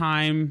 having a good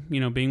time,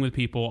 being with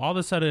people. All of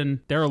a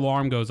sudden, their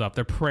alarm goes up,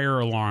 their prayer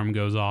alarm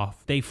goes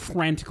off. They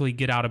frantically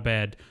get out of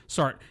bed,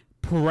 start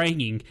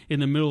praying in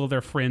the middle of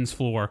their friend's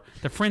floor.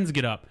 Their friends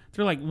get up.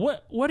 They're like,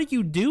 what are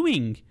you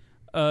doing,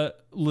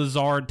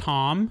 Lizard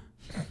Tom?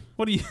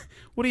 What are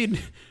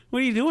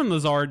you doing,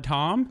 Lizard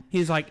Tom?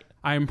 He's like,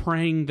 I'm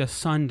praying the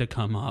sun to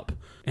come up.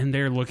 And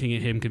they're looking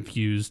at him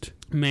confused.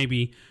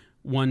 Maybe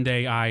one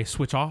day I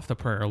switch off the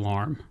prayer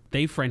alarm.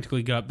 They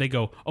frantically go up. They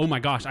go, oh my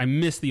gosh, I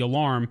missed the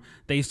alarm.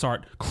 They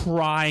start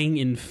crying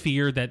in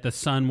fear that the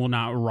sun will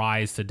not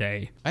rise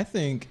today. I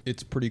think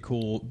it's pretty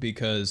cool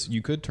because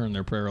you could turn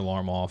their prayer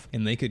alarm off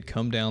and they could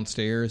come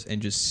downstairs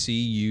and just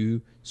see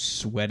you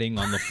sweating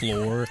on the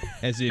floor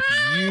as if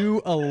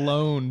you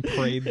alone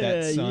prayed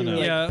that sun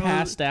up.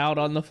 Passed out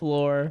on the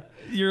floor.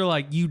 You're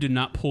like, you did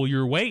not pull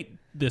your weight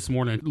this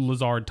morning,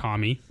 Lizard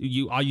Tommy.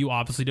 You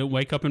obviously don't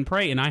wake up and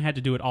pray, and I had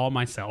to do it all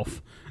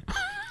myself.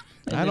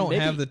 I don't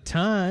have the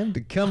time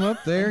to come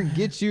up there and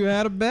get you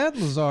out of bed,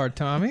 Lizard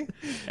Tommy.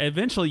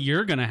 Eventually,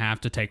 you're going to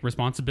have to take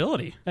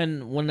responsibility.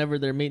 And whenever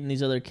they're meeting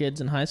these other kids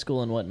in high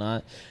school and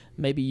whatnot,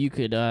 maybe you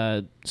could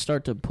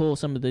start to pull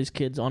some of these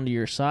kids onto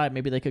your side.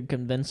 Maybe they could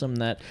convince them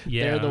that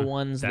they're the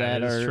ones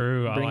that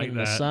are bringing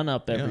the sun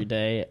up every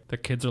day. The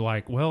kids are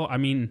like, well, I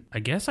mean, I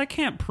guess I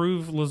can't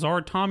prove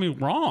Lizard Tommy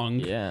wrong.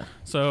 Yeah.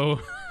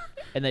 So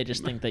and they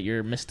just think that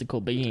you're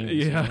mystical beings.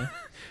 Yeah. You know?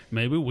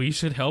 Maybe we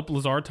should help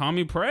Lazar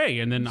Tommy pray,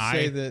 and then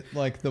Say that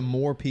like the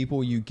more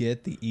people you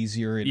get, the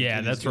easier it is.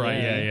 Yeah, that's right.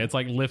 Yeah. Yeah, it's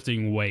like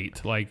lifting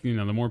weight. Like,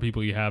 the more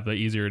people you have, the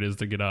easier it is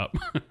to get up.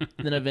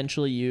 Then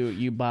eventually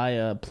you buy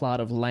a plot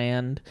of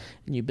land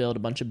and you build a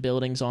bunch of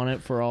buildings on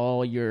it for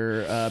all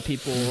your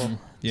people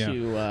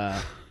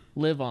to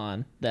live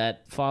on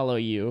that follow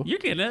you. You're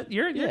getting it.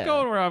 You're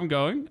going where I'm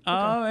going.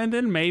 And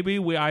then maybe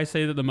I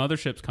say that the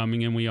mothership's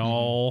coming, and we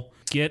all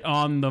get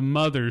on the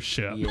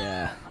mothership.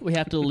 Yeah, we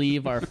have to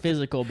leave our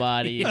physical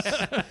bodies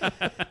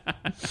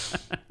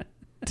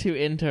to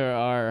enter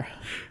our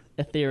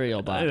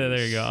ethereal bodies. Yeah,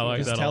 there you go. I like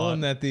Just that a tell lot.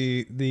 them that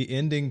the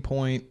ending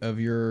point of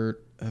your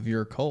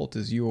cult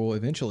is you will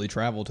eventually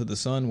travel to the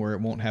sun where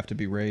it won't have to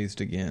be raised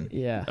again.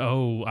 Yeah.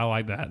 Oh, I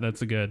like that.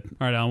 That's a good.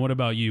 All right, Alan, what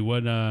about you?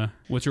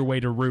 What's your way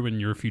to ruin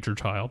your future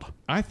child?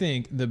 I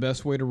think the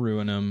best way to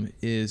ruin them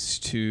is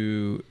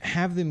to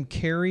have them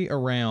carry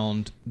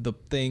around the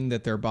thing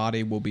that their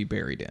body will be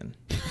buried in.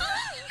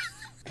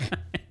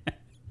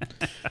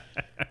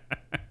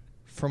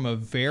 From a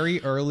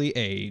very early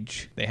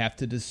age, they have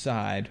to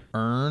decide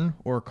urn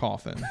or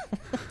coffin.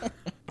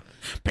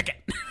 Pick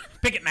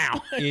it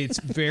now. It's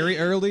very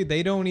early.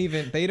 They don't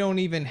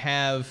even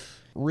have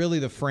really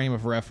the frame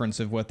of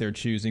reference of what they're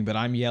choosing, but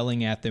I'm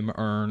yelling at them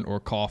urn or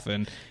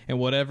coffin, and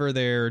whatever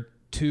their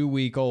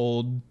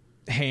 2-week-old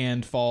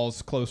hand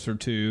falls closer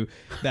to,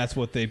 that's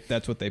what they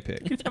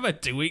pick. You have a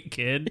 2-week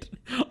kid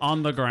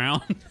on the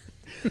ground.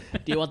 Do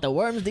you want the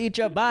worms to eat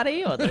your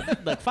body or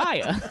the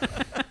fire?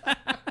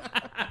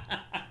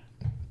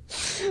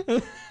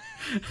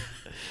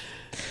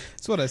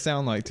 That's what I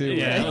sound like too.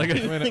 Yeah,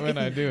 when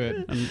I do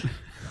it.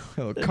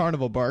 A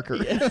carnival barker. A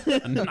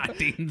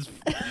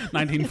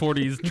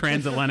 1940s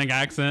transatlantic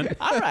accent.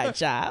 All right,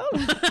 child.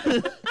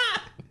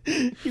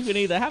 You can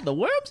either have the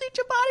worms eat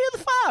your body or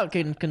the fire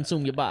can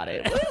consume your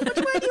body. Which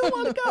way do you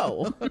want to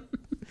go?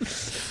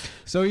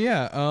 So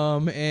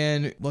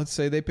and let's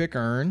say they pick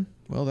urn.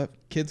 Well, that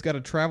kid's got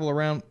to travel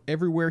around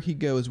everywhere he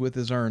goes with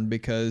his urn,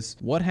 because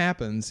what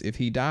happens if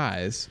he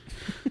dies?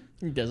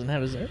 He doesn't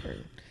have his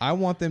urn. I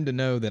want them to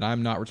know that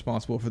I'm not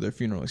responsible for their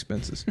funeral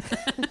expenses.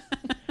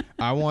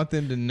 I want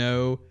them to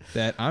know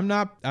that I'm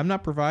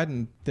not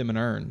providing them an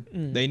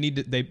urn. They need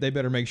to, they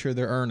better make sure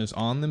their urn is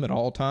on them at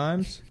all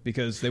times,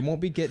 because they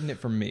won't be getting it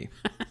from me.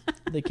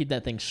 They keep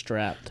that thing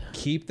strapped.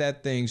 Keep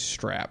that thing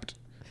strapped.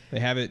 They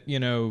have it,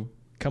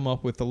 come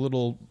up with a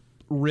little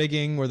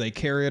rigging where they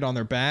carry it on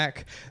their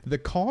back. The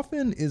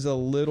coffin is a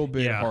little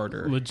bit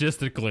harder.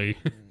 Logistically.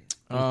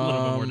 A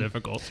little bit more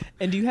difficult.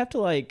 And do you have to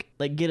like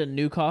get a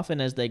new coffin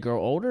as they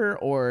grow older,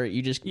 or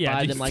you just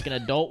buy them like an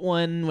adult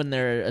one when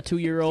they're a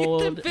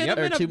 2-year-old or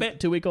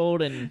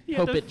 2-week-old and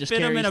hope it just fit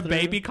carries them in a through?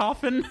 baby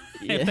coffin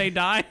if they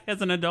die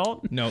as an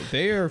adult? No,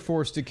 they are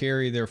forced to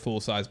carry their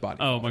full-size body.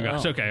 Oh my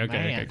gosh.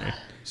 Okay.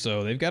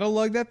 So they've got to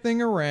lug that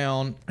thing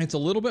around. It's a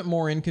little bit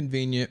more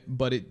inconvenient,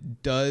 but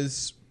it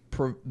does.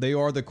 They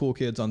are the cool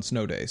kids on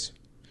snow days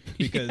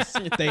because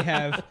they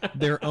have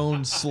their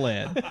own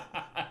sled.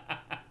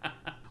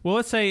 Well,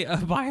 let's say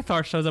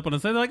Abiathar shows up on a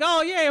sled. They're like,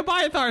 "Oh, yay,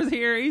 Abiathar's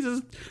here!" He's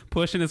just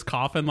pushing his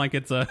coffin like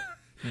it's a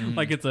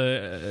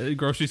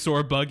grocery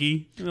store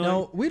buggy.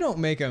 No, we don't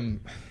make them.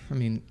 I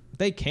mean,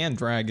 they can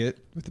drag it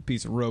with a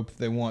piece of rope if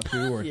they want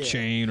to, or a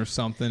chain or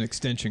something,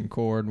 extension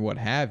cord, what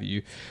have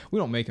you. We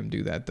don't make them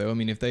do that though. I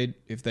mean, if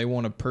they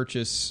want to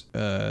purchase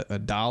a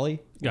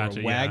dolly or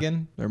a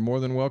wagon, they're more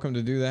than welcome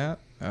to do that.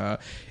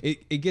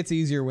 It gets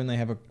easier when they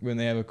have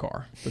a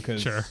car,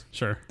 because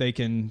sure they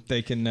can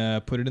put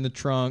it in the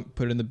trunk,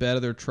 put it in the bed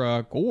of their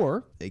truck,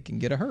 or they can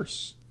get a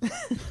hearse.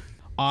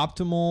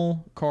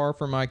 Optimal car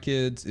for my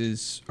kids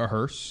is a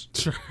hearse,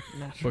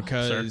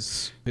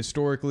 because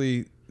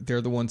historically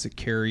they're the ones that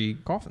carry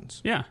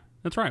coffins. Yeah,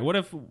 that's right.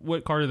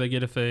 What car do they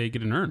get if they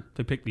get an urn?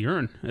 They pick the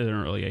urn at an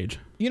early age.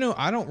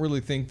 I don't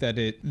really think that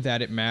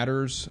it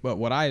matters. But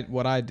what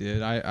I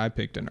did, I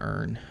picked an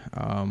urn.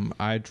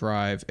 I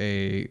drive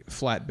a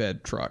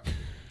flatbed truck,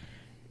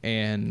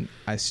 and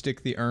I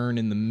stick the urn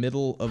in the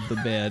middle of the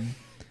bed,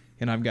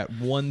 and I've got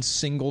one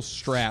single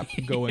strap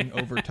going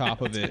over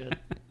top of it.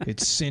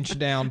 It's cinched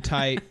down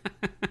tight.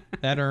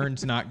 That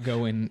urn's not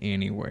going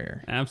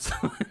anywhere.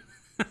 Absolutely.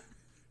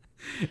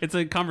 It's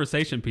a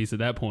conversation piece at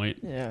that point.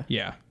 Yeah.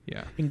 Yeah.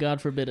 And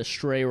God forbid a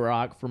stray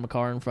rock from a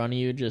car in front of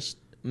you just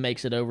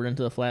makes it over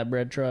into the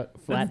flatbread truck.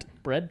 You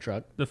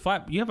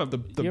have a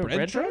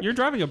bread truck? You're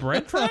driving a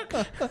bread truck?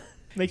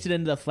 Makes it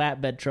into the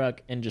flatbed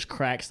truck and just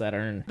cracks that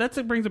urn.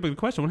 That brings up a good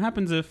question. What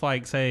happens if,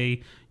 like,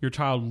 say, your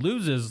child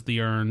loses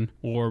the urn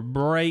or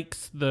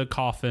breaks the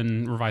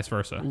coffin, or vice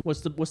versa?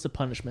 What's the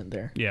punishment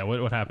there? Yeah,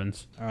 what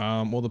happens?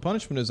 Well, the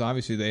punishment is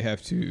obviously they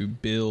have to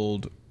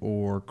build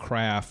or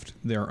craft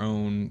their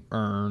own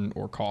urn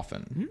or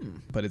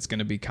coffin. But it's going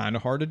to be kind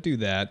of hard to do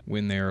that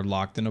when they're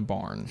locked in a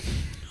barn.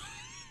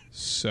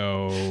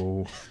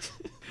 So...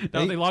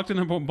 Are they locked in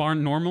a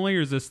barn normally, or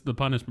is this the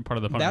punishment part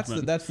of the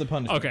punishment? That's the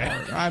punishment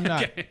part.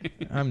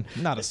 I'm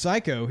not a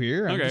psycho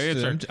here.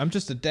 I'm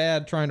just a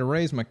dad trying to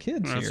raise my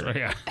kids here. Right,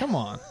 yeah. Come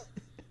on.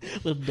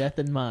 With death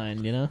in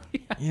mind, you know?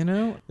 You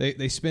know,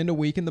 they spend a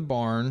week in the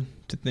barn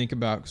to think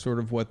about sort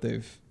of what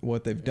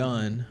they've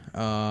done,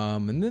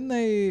 and then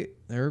they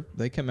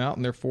come out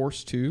and they're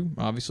forced to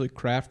obviously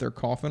craft their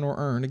coffin or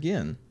urn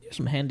again.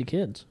 Some handy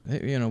kids.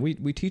 You know,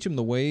 we teach them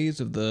the ways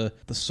of the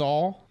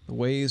saw, the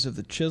ways of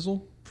the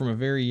chisel from a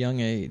very young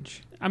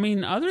age. I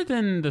mean, other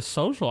than the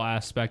social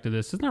aspect of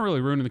this, it's not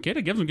really ruining the kid.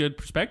 It gives them good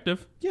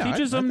perspective. Yeah,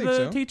 teaches I think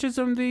so. Teaches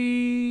them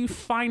the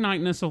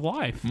finiteness of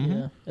life. Mm-hmm.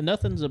 Yeah. And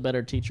nothing's a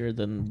better teacher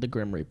than the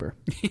Grim Reaper.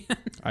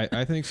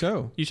 I think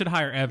so. You should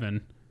hire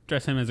Evan.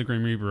 Dress him as a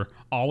Grim Reaper.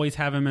 Always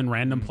have him in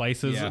random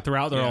places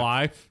throughout their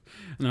life.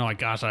 And they're like,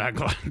 gosh, I'm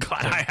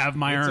glad I have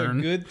my urn. It's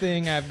a good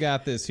thing I've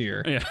got this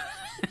here. Yeah.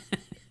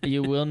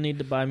 You will need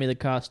to buy me the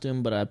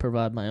costume, but I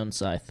provide my own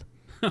scythe.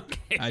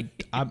 Okay.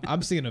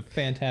 I'm seeing a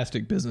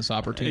fantastic business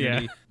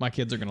opportunity. Yeah. My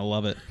kids are going to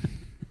love it.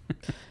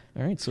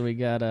 All right, so we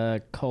got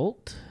a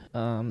Colt,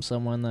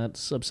 someone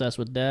that's obsessed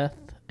with death,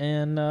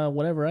 and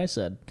whatever I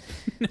said.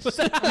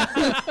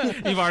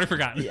 You've already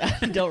forgotten. Yeah,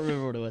 I don't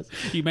remember what it was.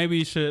 Maybe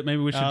we should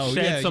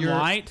shed some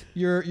light.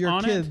 Your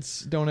on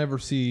kids don't ever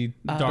see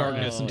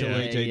darkness until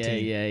age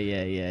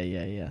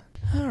 18. Yeah.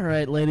 All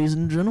right, ladies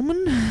and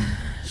gentlemen,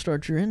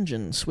 start your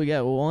engines. We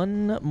got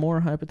one more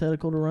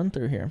hypothetical to run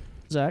through here.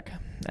 Zach,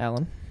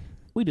 Alan,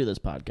 we do this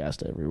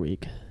podcast every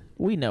week.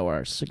 We know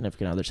our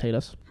significant others hate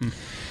us.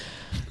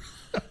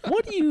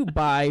 What do you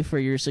buy for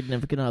your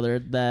significant other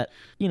that,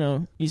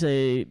 you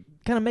say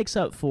kind of makes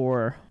up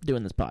for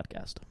doing this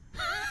podcast?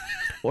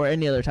 Or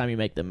any other time you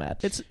make them mad?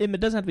 It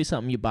doesn't have to be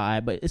something you buy,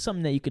 but it's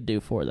something that you could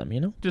do for them,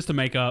 Just to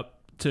make up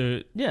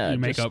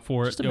make up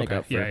for it. Just to make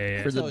up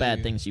for the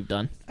bad things you've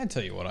done. I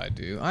tell you what I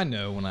do. I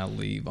know when I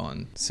leave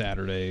on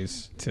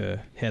Saturdays to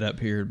head up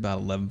here at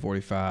about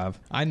 11:45,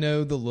 I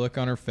know the look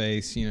on her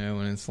face,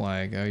 when it's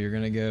like, oh, you're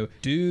going to go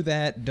do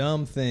that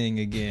dumb thing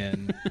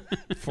again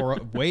for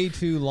way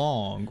too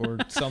long or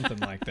something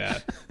like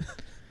that.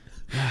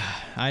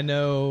 I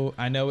know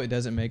it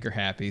doesn't make her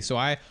happy. So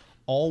I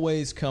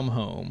always come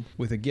home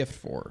with a gift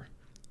for her.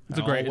 It's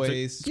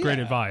great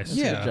advice. That's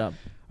a good job.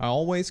 I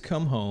always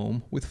come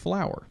home with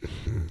flour.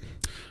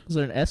 Was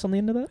there an S on the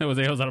end of that? Was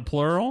that a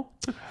plural?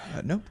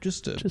 No,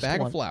 just a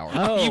bag of flour.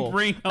 Oh. You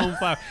bring home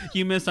flour.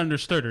 You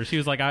misunderstood her. She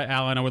was like,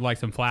 Alan, I would like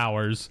some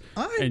flowers.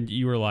 And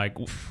you were like...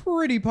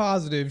 Pretty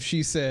positive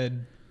she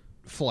said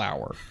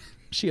flour.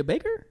 She a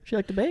baker? She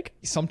like to bake?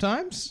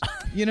 Sometimes,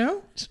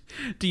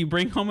 Do you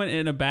bring home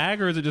in a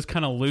bag, or is it just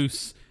kind of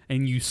loose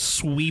and you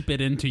sweep it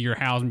into your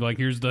house and be like,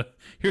 here's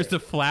the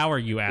flour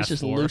you asked for?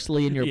 It's just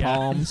loosely in your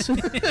palms.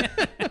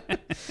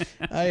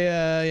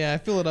 I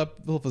fill it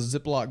up with a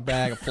Ziploc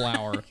bag of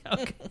flour.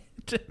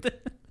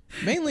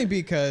 Mainly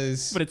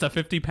because... But it's a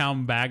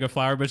 50-pound bag of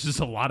flour, but it's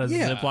just a lot of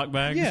Ziploc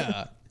bags?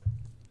 Yeah.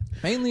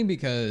 Mainly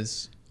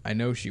because I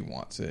know she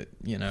wants it.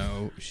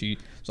 She's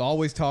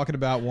always talking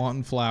about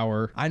wanting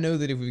flour. I know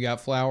that if we got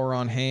flour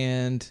on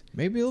hand,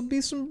 maybe it'll be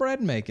some bread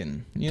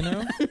making,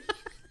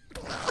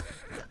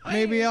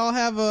 Maybe I'll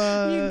have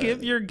a... You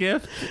give your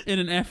gift in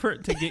an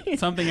effort to get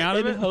something out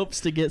of it? In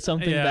hopes to get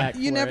something back.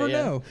 You never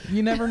know.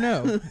 You never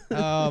know.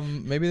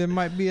 Maybe there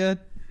might be a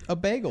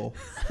bagel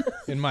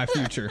in my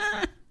future.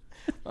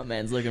 My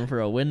man's looking for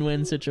a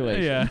win-win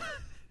situation. Yeah.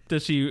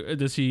 Does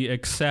she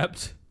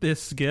accept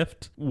this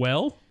gift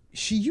well?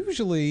 She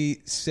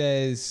usually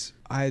says,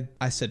 I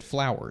said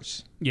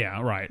flowers.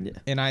 Yeah, right. Yeah.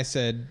 And I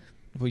said...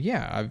 Well,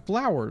 yeah, I have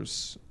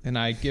flowers, and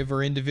I give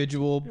her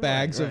individual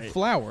bags of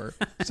flour.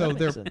 So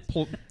they're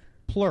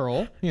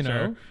plural,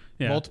 Sure.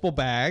 Yeah. Multiple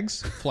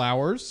bags,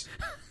 flowers.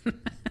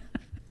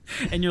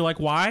 And you're like,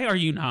 why are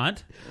you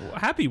not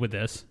happy with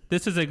this?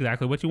 This is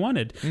exactly what you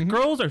wanted. Mm-hmm.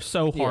 Girls are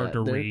so hard to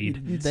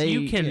read.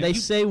 They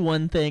say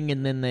one thing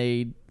and then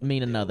they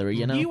mean another,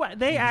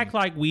 They act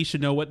like we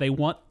should know what they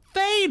want.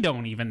 They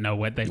don't even know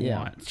what they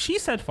want. She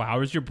said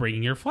flowers, you're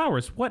bringing your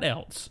flowers. What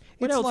else?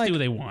 What else do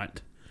they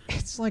want?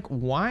 It's like,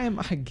 why am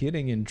I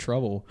getting in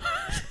trouble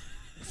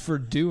for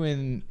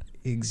doing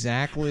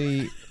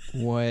exactly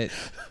what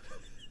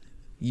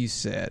you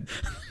said?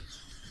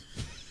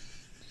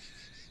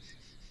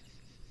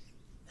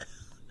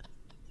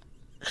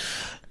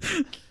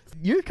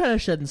 You're kind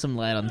of shedding some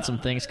light on some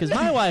things, because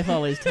my wife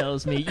always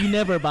tells me, you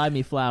never buy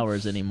me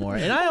flowers anymore.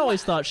 And I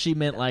always thought she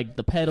meant like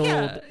the petal,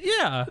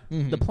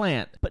 the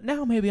plant. But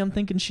now maybe I'm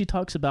thinking she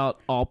talks about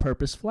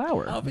all-purpose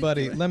flour.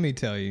 Buddy, let me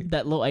tell you.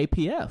 That little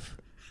APF.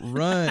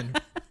 Run,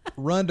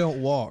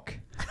 don't walk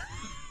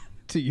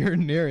to your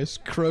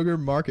nearest Kroger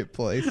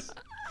marketplace.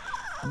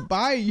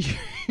 Buy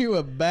you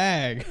a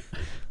bag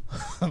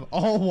of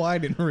all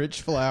white and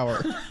rich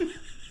flour.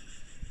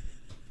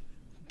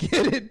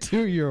 Get it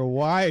to your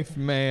wife,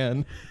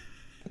 man.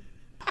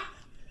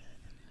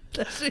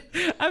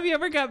 Have you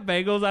ever got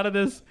bagels out of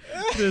this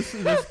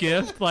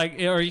gift? Like,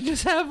 or you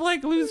just have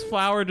like loose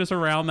flour just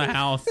around the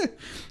house?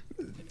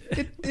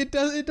 It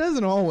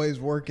doesn't always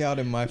work out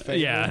in my favor.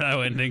 Yeah, I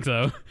wouldn't think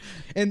so.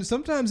 And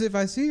sometimes if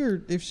I see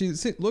her, if she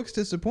looks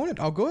disappointed,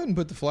 I'll go ahead and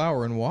put the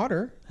flour in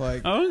water.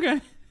 Like, oh,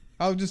 okay.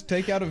 I'll just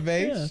take out a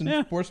vase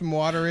and pour some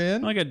water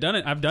in. Like I've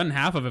done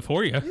half of it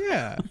for you.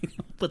 Yeah.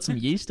 Put some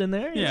yeast in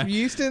there. Yeah. Some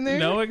yeast in there.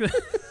 No,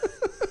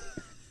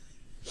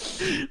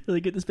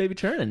 Really get this baby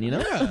churning, you know?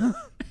 Yeah.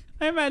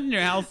 I imagine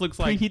your house looks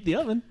like. Preheat the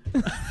oven.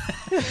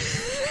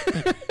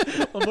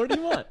 What more do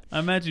you want? I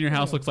imagine your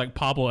house looks like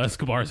Pablo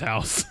Escobar's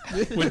house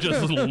with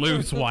just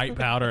loose white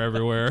powder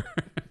everywhere.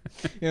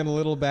 In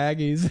little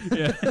baggies.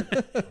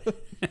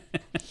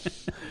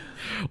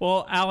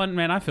 Well, Alan,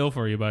 man, I feel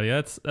for you, buddy.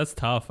 That's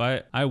tough.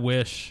 I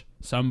wish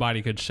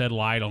somebody could shed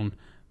light on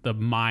the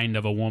mind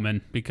of a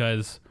woman,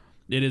 because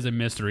it is a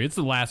mystery. It's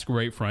the last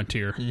great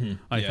frontier,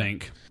 I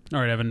think. All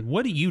right, Evan,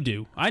 what do you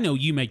do? I know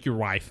you make your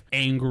wife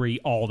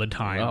angry all the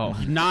time. Oh.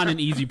 Not an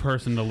easy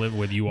person to live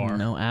with, you are.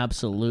 No,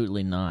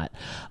 absolutely not.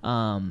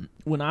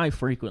 When I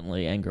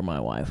frequently anger my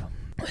wife,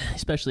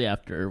 especially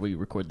after we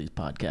record these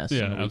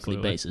podcasts on a weekly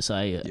basis,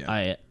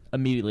 I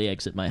immediately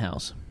exit my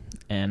house.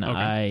 And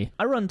I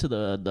run to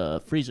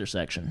the freezer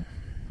section.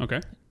 Okay.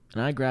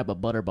 And I grab a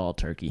butterball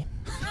turkey.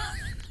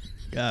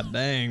 God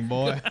dang,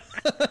 boy.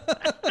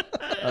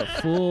 A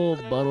full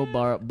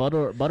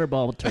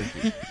butterball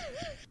turkey.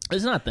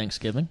 It's not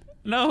Thanksgiving.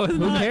 No, it's who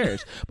not.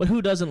 cares? But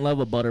who doesn't love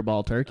a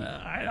butterball turkey?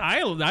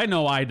 I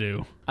know I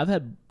do. I've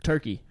had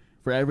turkey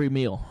for every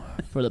meal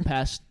for the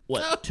past,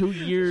 2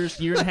 years,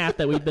 year and a half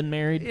that we've been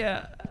married.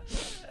 Yeah.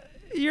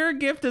 Your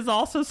gift is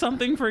also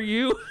something for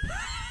you.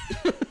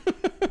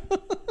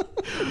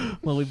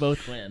 Well, we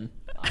both win,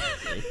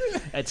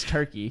 obviously. It's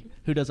turkey.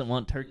 Who doesn't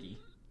want turkey?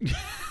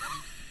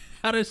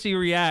 How does she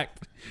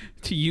react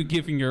to you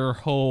giving her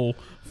whole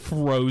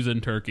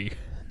frozen turkey?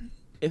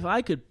 If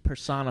I could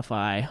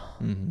personify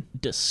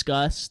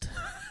disgust,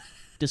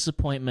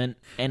 disappointment,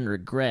 and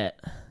regret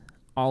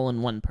all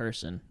in one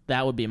person,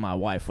 that would be my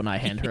wife when I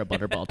hand her a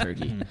butterball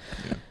turkey.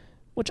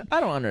 Which I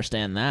don't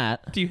understand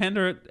that. Do you hand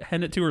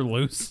it to her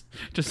loose?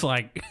 Just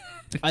like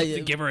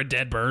to give her a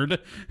dead bird?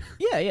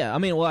 Yeah. I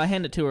mean, well, I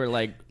hand it to her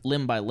like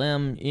limb by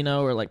limb,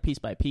 or like piece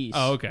by piece.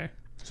 Oh, okay.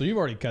 So you've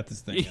already cut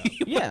this thing up.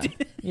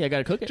 Yeah, I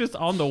gotta cook it. Just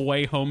on the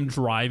way home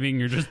driving,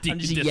 you're just I'm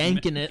just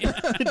yanking it,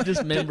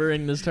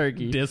 dismembering this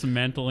turkey,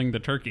 dismantling the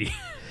turkey.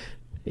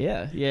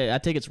 Yeah. I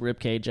take its rib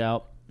cage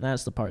out.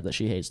 That's the part that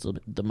she hates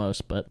the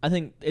most, but I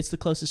think it's the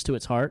closest to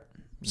its heart.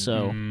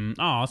 So,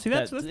 see,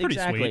 that's pretty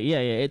exactly. sweet. Yeah.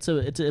 It's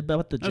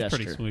about the gesture. That's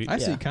pretty sweet. I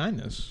see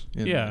kindness.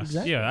 Yeah,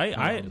 Exactly.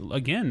 I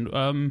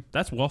again,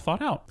 that's well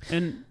thought out.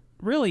 And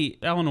really,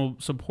 Ellen will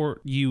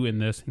support you in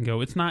this and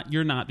go,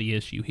 you're not the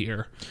issue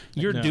here.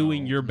 You're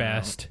doing your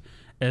best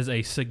as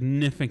a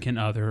significant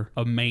other,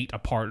 a mate, a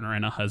partner,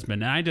 and a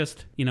husband. And I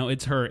just,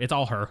 it's her. It's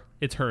all her.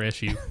 It's her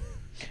issue.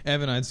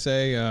 Evan, I'd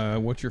say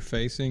what you're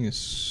facing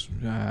is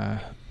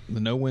the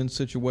no-win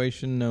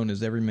situation known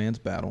as every man's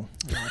battle.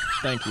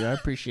 Thank you. I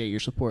appreciate your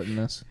support in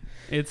this.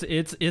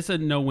 It's a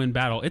no-win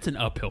battle. It's an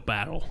uphill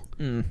battle.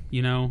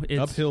 It's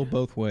uphill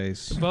both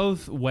ways.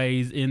 Both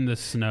ways in the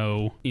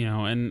snow.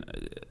 And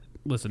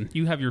listen,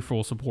 you have your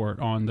full support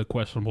on the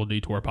Questionable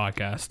Detour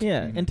podcast.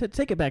 Yeah, and to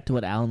take it back to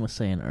what Alan was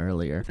saying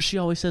earlier, she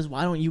always says,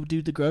 why don't you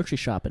do the grocery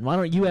shopping? Why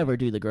don't you ever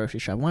do the grocery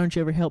shopping? Why don't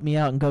you ever help me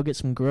out and go get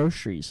some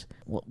groceries?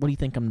 What do you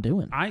think I'm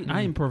doing? I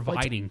am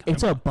providing.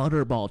 It's a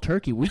butterball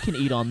turkey. We can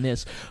eat on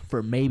this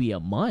for maybe a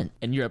month.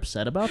 And you're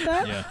upset about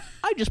that? Yeah.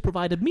 I just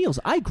provided meals.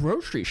 I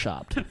grocery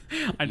shopped.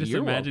 I just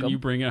You're imagine welcome. you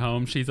bring it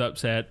home. She's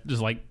upset,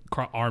 just like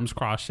arms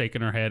crossed,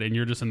 shaking her head, and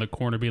you're just in the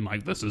corner being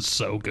like, "This is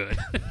so good,"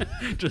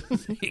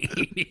 just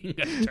eating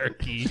a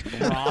turkey,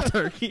 Raw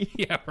turkey.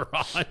 Yeah,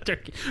 raw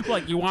turkey.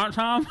 Like, you want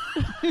some?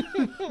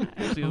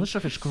 This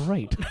stuff is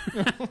great.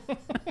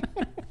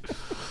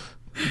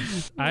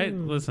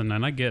 Listen,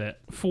 and I get it.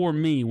 For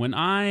me, when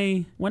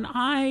I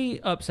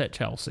upset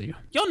Chelsea,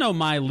 y'all know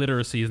my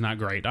literacy is not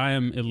great. I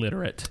am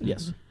illiterate.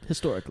 Yes,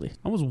 historically.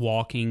 I was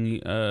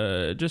walking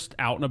just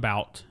out and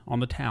about on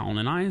the town,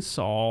 and I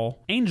saw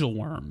angel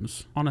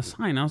worms on a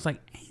sign. I was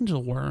like,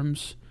 angel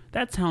worms?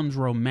 That sounds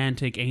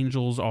romantic.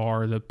 Angels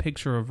are the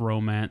picture of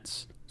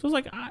romance. So I was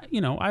like,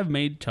 I've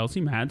made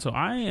Chelsea mad, so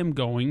I am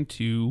going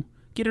to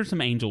get her some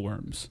angel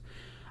worms.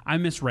 I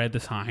misread the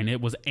sign.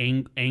 It was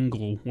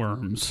angle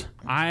worms.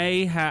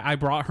 I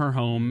brought her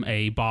home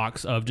a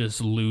box of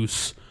just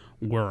loose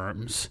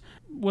worms.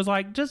 Was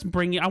like, just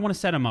bring it. I want to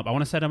set them up. I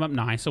want to set them up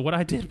nice. So what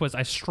I did was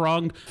I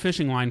strung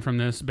fishing line from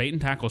this bait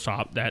and tackle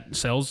shop that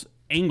sells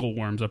angle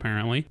worms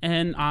apparently,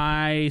 and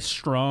I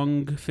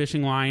strung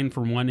fishing line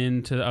from one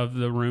end of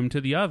the room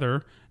to the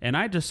other, and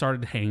I just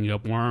started hanging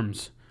up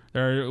worms.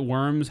 There are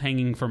worms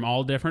hanging from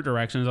all different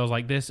directions. I was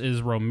like, this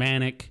is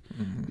romantic,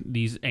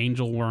 these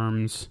angel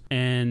worms.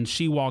 And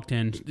she walked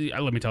in.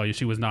 Let me tell you,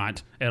 she was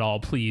not at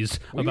all pleased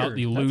about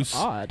the loose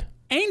odd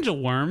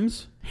angel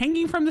worms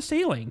hanging from the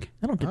ceiling.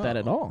 I don't get that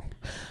at all.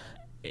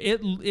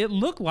 It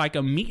looked like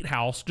a meat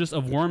house just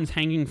of worms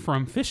hanging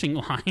from fishing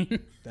line.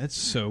 That's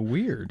so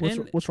weird.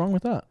 What's wrong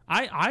with that?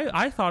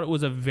 I thought it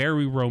was a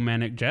very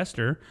romantic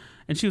gesture.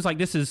 And she was like,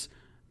 this is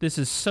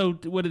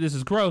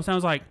gross. And I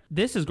was like,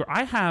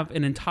 I have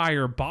an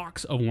entire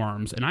box of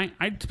worms, and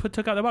I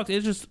took out the box.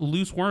 It's just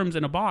loose worms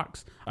in a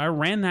box. I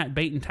ran that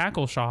bait and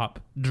tackle shop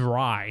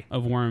dry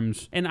of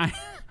worms, and I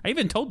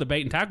even told the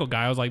bait and tackle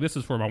guy, I was like, this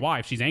is for my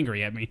wife. She's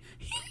angry at me.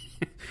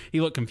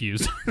 He looked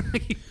confused.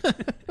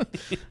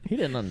 He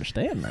didn't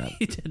understand that.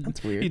 He didn't.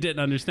 That's weird. He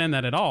didn't understand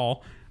that at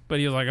all. But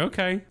he was like,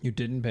 okay. You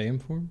didn't pay him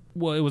for them?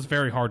 Well, it was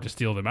very hard to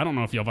steal them. I don't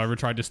know if y'all have ever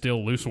tried to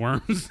steal loose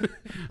worms.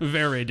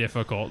 Very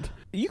difficult.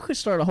 You could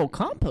start a whole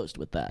compost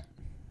with that.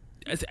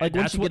 Like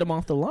once you get them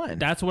off the line.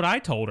 That's what I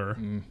told her.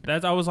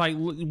 I was like,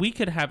 we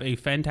could have a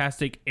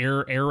fantastic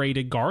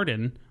aerated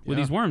garden with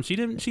these worms. She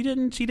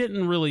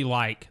didn't really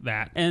like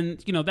that.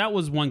 And you know, that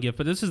was one gift,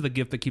 but this is the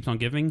gift that keeps on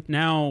giving.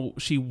 Now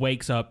she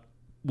wakes up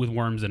with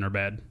worms in her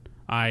bed.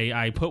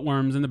 I put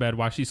worms in the bed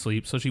while she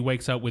sleeps, so she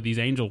wakes up with these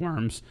angel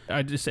worms.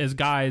 I just, as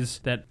guys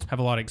that have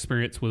a lot of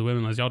experience with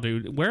women as y'all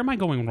do, where am I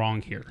going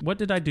wrong here? What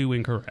did I do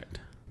incorrect?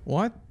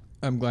 What?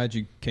 I'm glad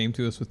you came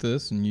to us with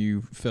this and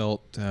you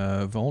felt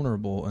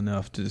vulnerable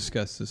enough to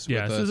discuss this with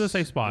us. Yeah, this is a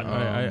safe spot.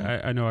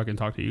 I know I can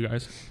talk to you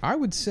guys. I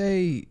would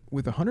say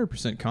with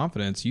 100%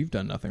 confidence, you've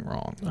done nothing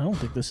wrong. I don't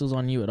think this is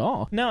on you at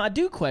all. Now, I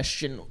do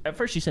question, at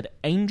first you said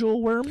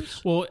angel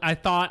worms? Well, I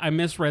thought I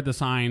misread the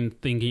sign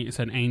thinking it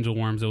said angel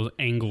worms. It was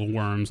angle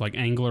worms, like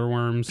angler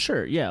worms.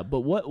 Sure, yeah,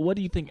 but what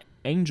do you think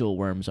angel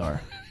worms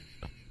are?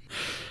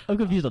 I'm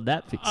confused on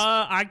that piece.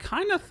 I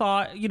kind of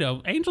thought, you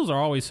know, angels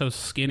are always so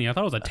skinny. I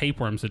thought it was a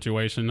tapeworm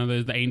situation.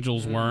 There's the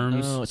angel's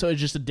worms. Oh, so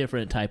it's just a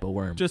different type of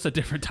worm. Just a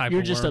different type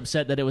You're of worm. You're just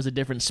upset that it was a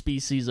different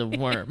species of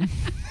worm.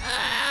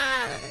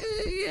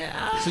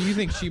 So you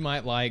think she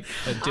might like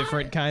a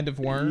different kind of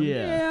worm?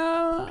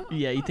 Yeah.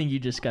 Yeah, you think you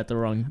just got the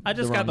wrong I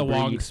just got the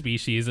wrong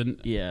species. And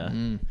yeah.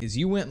 Is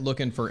you went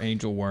looking for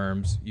angel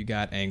worms, you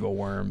got angle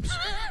worms.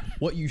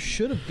 What you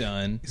should have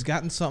done is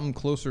gotten something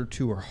closer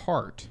to her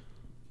heart.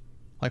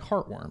 Like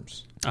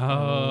heartworms.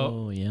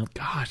 Oh, yeah.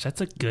 Gosh,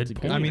 that's a good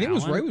point. I mean, it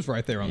was Alan.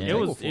 right there on the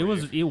table for you.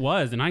 It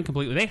was, and I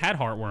completely. They had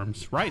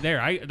heartworms right there.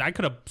 I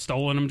could have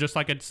stolen them just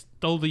like I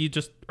stole the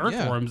just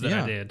earthworms that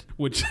I did,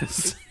 which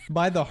is.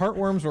 By the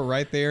heartworms were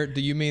right there.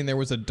 Do you mean there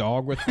was a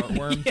dog with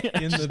heartworms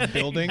in the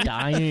building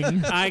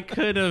dying? I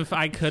could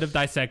have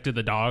dissected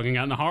the dog and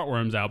gotten the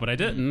heartworms out, but I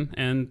didn't,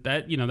 and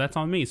that's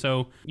on me.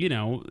 So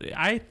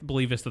I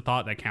believe it's the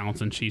thought that counts,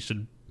 and she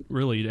should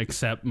really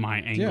accept my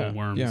angle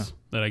worms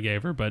that I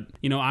gave her. But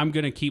I'm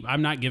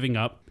not giving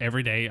up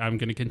every day. I'm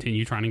gonna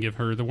continue trying to give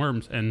her the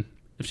worms, and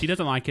if she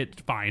doesn't like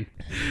it, fine.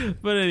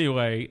 But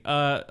anyway,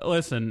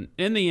 listen,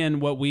 in the end,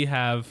 what we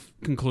have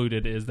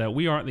concluded is that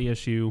we aren't the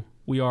issue.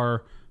 We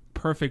are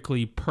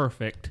perfectly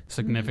perfect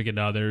significant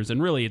others,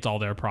 and really it's all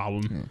their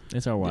problem.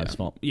 It's our wives'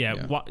 fault.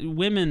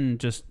 Women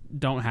just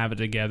don't have it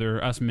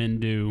together. Us men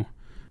do.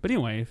 But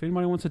anyway, if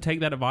anybody wants to take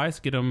that advice,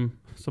 get them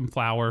some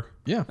flour,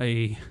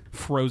 a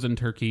frozen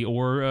turkey,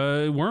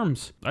 or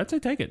worms. I'd say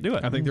take it. Do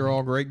it. I think they're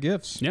all great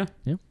gifts. Yeah.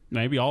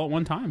 Maybe all at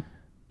one time.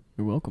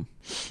 You're welcome.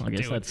 I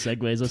guess that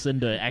segues us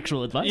into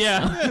actual advice.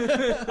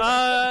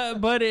 Yeah.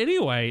 But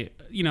anyway,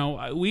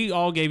 we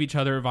all gave each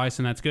other advice,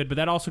 and that's good. But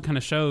that also kind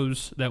of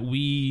shows that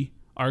we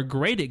are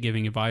great at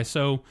giving advice.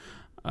 So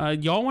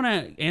y'all want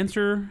to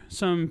answer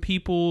some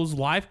people's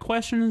life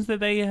questions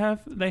that they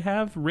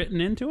have written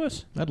into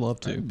us? I'd love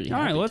to. All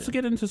right, let's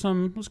get into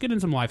some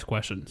life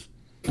questions.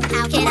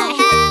 How can I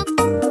help?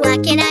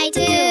 What can I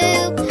do?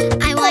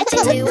 I want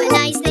to do a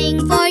nice thing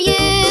for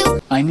you.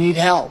 I need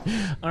help.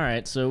 All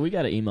right, so we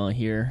got an email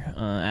here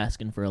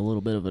asking for a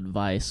little bit of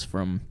advice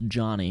from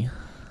Johnny.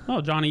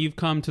 Oh, Johnny, you've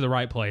come to the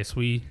right place.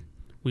 We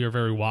are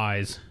very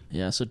wise.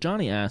 Yeah, so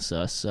Johnny asks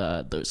us,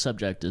 the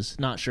subject is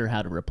not sure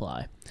how to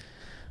reply.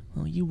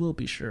 Well, you will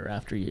be sure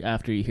after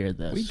you hear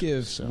this.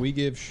 We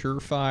give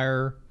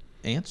surefire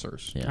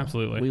answers. Yeah,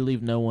 absolutely. We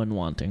leave no one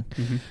wanting.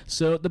 Mm-hmm.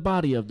 So the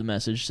body of the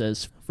message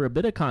says, for a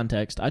bit of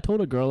context, I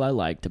told a girl I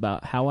liked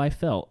about how I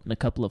felt in a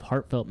couple of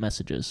heartfelt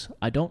messages.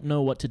 I don't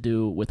know what to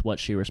do with what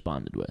she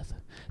responded with.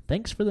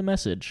 Thanks for the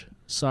message.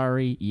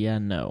 Sorry, yeah,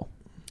 no.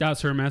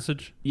 That's her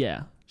message?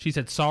 Yeah. She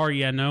said,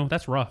 sorry, yeah, no.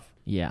 That's rough.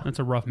 Yeah. That's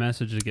a rough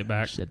message to get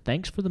back. She said,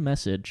 thanks for the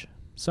message.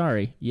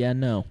 Sorry, yeah,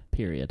 no,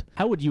 period.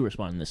 How would you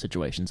respond in this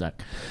situation, Zach?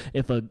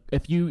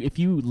 If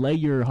you lay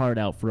your heart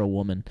out for a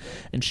woman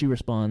and she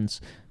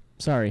responds,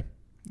 sorry,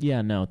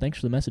 yeah, no, thanks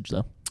for the message,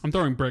 though. I'm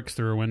throwing bricks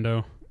through her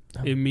window.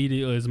 Oh.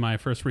 Immediately is my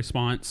first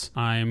response.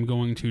 I'm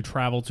going to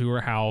travel to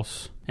her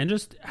house and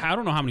I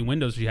don't know how many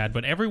windows she had,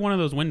 but every one of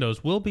those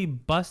windows will be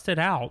busted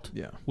out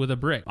with a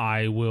brick.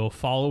 I will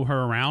follow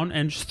her around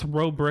and just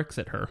throw bricks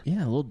at her.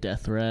 Yeah, a little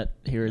death threat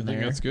here and there.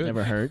 That's good.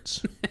 Never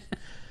hurts.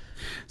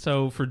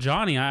 So for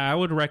Johnny, I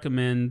would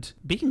recommend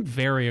being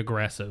very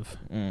aggressive.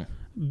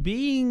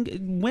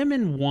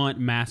 Women want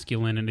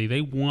masculinity.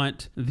 They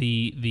want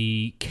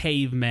the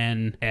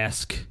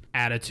caveman-esque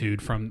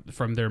attitude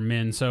from their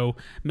men. So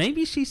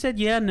maybe she said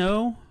yeah,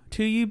 no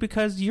to you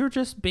because you're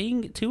just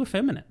being too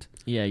effeminate.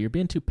 Yeah, you're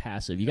being too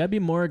passive. You got to be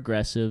more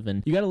aggressive,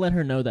 and you got to let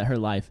her know that her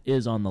life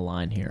is on the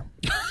line here.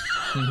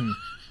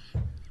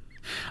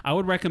 I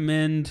would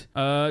recommend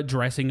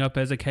dressing up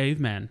as a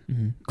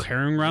caveman,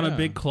 carrying around a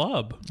big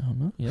club,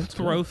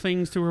 throw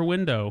things through her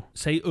window,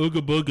 say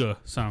ooga booga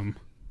some.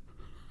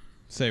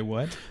 Say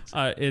what?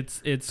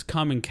 It's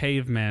common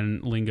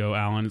caveman lingo,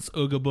 Alan. It's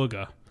ooga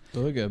booga.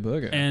 Ooga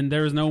booga. And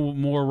there's no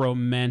more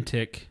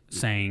romantic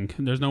saying.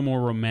 There's no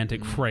more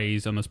romantic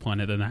phrase on this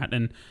planet than that.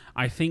 And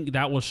I think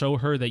that will show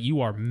her that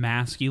you are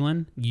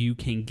masculine. You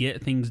can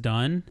get things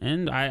done.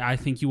 And I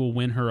think you will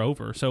win her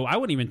over. So I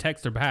wouldn't even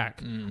text her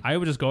back. I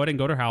would just go ahead and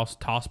go to her house,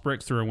 toss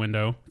bricks through her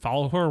window,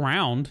 follow her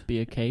around. Be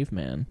a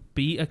caveman.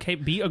 Be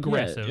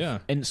aggressive. Yeah.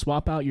 And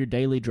swap out your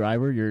daily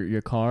driver,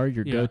 your car,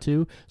 your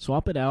go-to.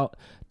 Swap it out.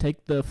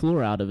 Take the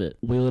floor out of it.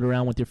 Wheel it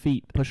around with your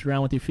feet. Push it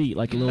around with your feet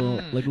like a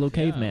little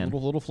caveman.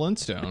 Little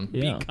Flintstone.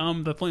 Yeah.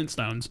 Become the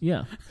Flintstones.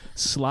 Yeah.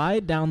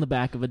 Slide down the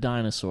back of a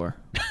dinosaur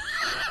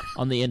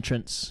on the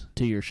entrance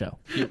to your show.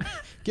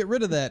 Get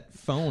rid of that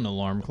phone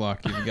alarm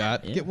clock you've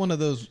got. Get one of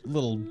those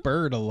little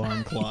bird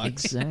alarm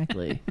clocks.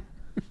 Exactly.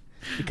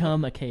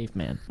 Become a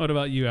caveman. What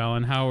about you,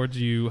 Alan? How would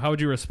you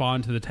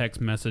respond to the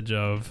text message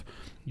of,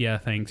 yeah,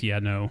 thanks, yeah,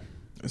 no?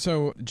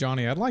 So,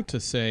 Johnny, I'd like to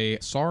say,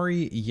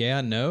 sorry,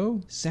 yeah,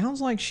 no.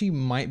 Sounds like she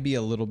might be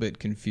a little bit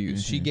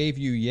confused. She gave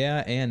you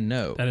yeah and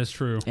no. That is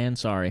true. And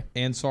sorry.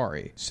 And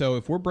sorry. So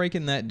if we're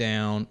breaking that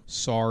down,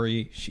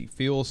 sorry, she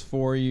feels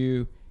for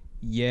you.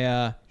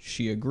 Yeah,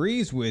 she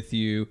agrees with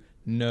you.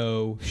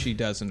 No, she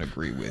doesn't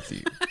agree with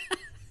you.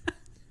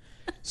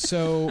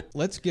 So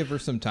let's give her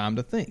some time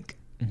to think.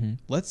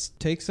 Let's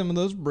take some of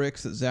those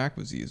bricks that Zach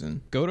was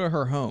using, go to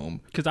her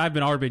home. Because I've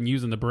already been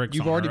using the bricks.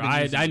 You've on already her.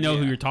 been using I know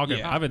who yeah, you're talking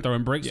yeah. about. I've been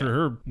throwing bricks through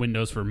her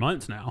windows for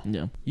months now.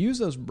 Yeah. Use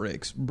those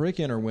bricks. Brick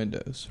in her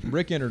windows.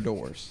 Brick in her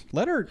doors.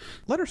 Let her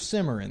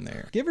simmer in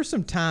there. Give her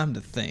some time to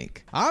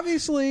think.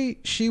 Obviously,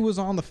 she was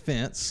on the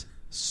fence.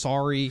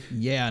 Sorry,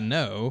 yeah,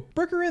 no.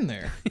 Brick her in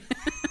there.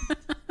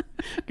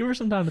 Give her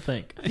some time to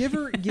think. Give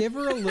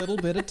her a little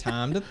bit of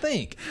time to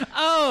think.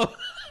 Oh,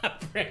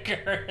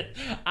 Bricker.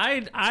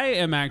 I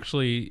am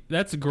actually,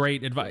 that's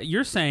great advice.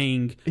 You're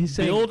saying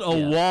build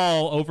a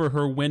wall over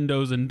her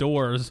windows and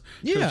doors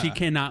so she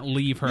cannot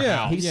leave her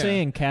house. He's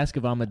saying Cask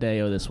of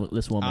Amadeo, this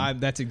woman.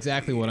 That's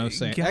exactly what I was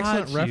saying. Got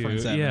Excellent you.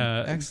 reference, Evan.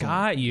 Yeah, Excellent.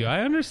 got you. I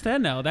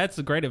understand now. That's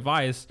great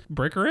advice.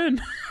 Brick her in.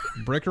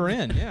 Brick her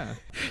in, yeah.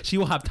 She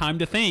will have time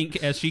to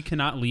think as she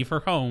cannot leave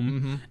her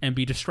home and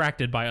be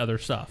distracted by other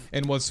stuff.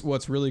 And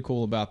what's really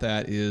cool about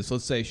that is,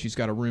 let's say she's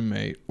got a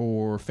roommate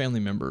or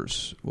family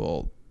members.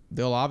 Well,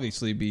 they'll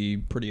obviously be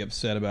pretty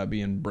upset about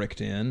being bricked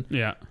in.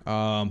 Yeah.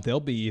 They'll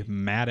be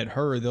mad at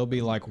her. They'll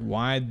be like,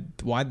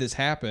 why'd this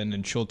happen?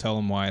 And she'll tell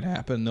them why it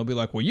happened. They'll be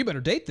like, well, you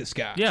better date this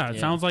guy. Yeah, it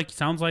sounds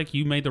like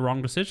you made the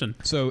wrong decision.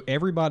 So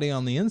everybody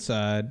on the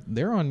inside,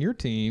 they're on your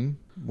team,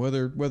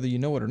 whether you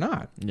know it or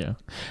not. Yeah.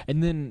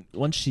 And then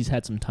once she's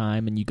had some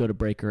time and you go to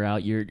break her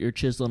out, you're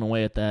chiseling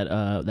away at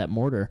that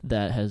mortar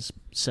that has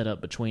set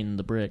up between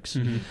the bricks,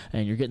 and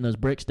you're getting those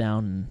bricks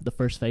down, and the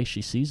first face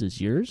she sees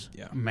is yours.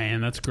 Yeah.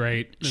 Man, that's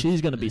great.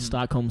 She's going to be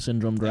Stockholm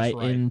Syndromed right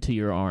into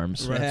your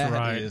arms.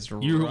 That's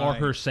right. You are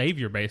her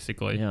savior,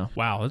 basically. Yeah.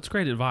 Wow, that's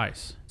great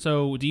advice.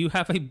 So, do you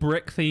have a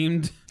brick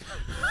themed?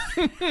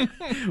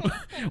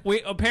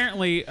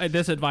 Apparently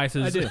this advice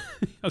is. I do.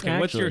 Okay,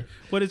 Actually.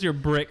 what is your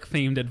brick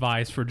themed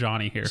advice for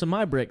Johnny here? So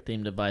my brick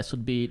themed advice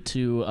would be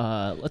to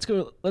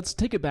let's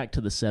take it back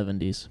to the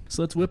 70s.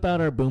 So let's whip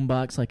out our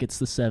boombox like it's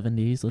the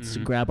 70s. Let's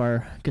grab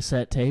our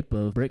cassette tape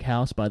of Brick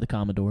House by the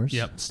Commodores.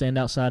 Yep. Stand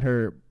outside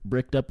her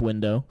bricked up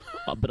window,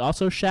 but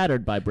also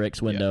shattered by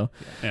bricks window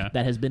Yeah.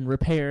 that has been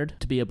repaired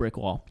to be a brick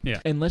wall. Yeah.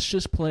 And let's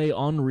just play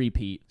on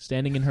repeat,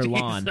 standing in her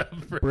lawn,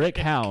 Brick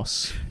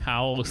House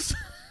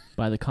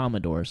by the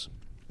Commodores.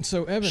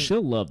 So Evan,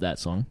 she'll love that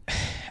song.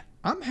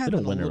 I'm having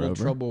It'll a win her little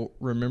over. trouble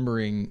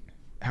remembering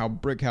how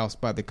Brick House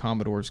by the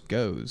Commodores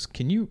goes.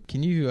 Can you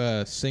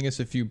sing us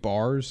a few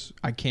bars?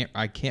 I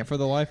can't for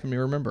the life of me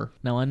remember.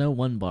 Now I know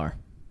one bar,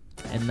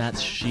 and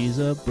that's She's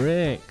a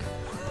Brick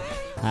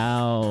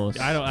House.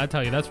 I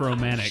tell you, that's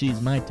romantic.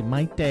 She's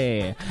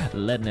mighty,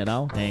 letting it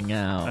all hang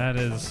out. That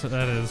is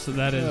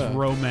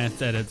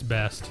romance at its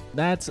best.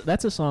 That's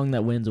a song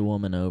that wins a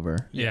woman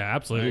over. Yeah,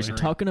 absolutely. You're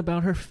talking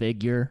about her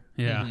figure.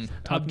 Yeah,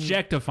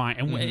 objectifying.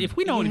 And if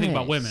we know anything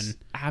about women,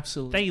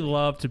 absolutely, they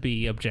love to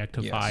be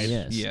objectified.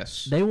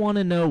 Yes. They want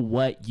to know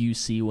what you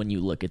see when you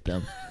look at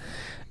them.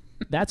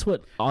 That's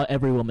what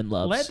every woman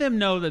loves. Let them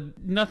know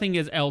that nothing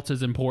else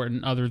is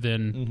important other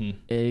than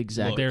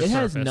exactly. their It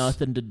has surface.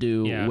 nothing to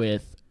do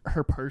with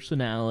her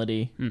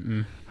personality,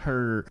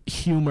 her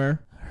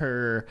humor,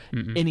 her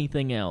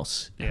anything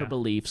else, her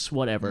beliefs,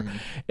 whatever.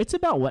 It's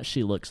about what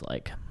she looks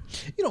like.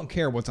 You don't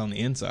care what's on the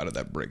inside of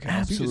that brick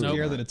house. Absolutely. You just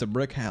care that it's a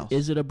brick house.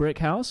 Is it a brick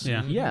house?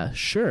 Yeah. Yeah,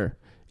 sure.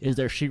 Is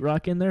there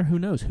sheetrock in there? Who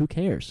knows? Who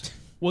cares?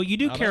 Well, you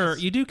do care.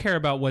 You do care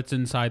about what's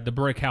inside the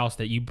brick house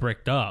that you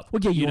bricked up.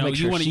 Well, yeah, you wanna make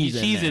sure she's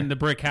in there. in the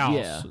brick house,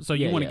 Yeah. so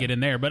you Yeah, want to yeah. get in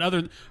there. But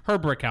her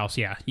brick house,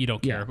 you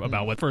don't care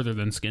about what further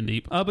than skin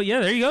deep. But yeah,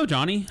 there you go,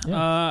 Johnny.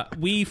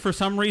 We for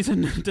some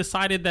reason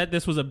decided that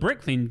this was a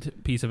brick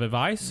themed piece of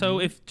advice. So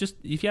if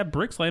you have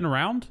bricks laying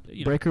around,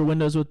 Break her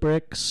windows with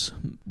bricks.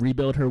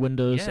 Rebuild her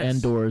windows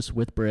and doors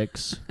with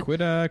bricks. Quit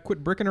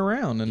bricking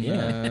around and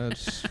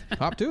just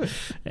hop to it.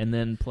 And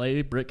then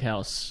play Brick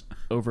House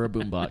over a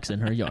boombox in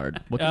her yard.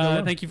 What can go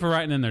wrong? thank you for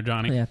writing in there,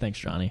 Johnny. Yeah, thanks,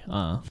 Johnny.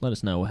 Let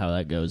us know how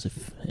that goes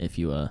if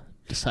you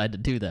decide to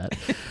do that.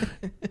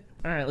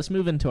 All right, let's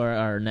move into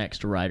our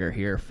next writer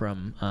here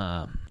from,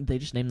 they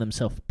just named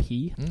themselves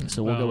P,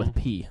 so we'll go with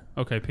P.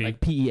 Okay, P. Like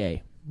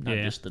PEA, not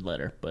just the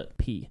letter, but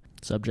P.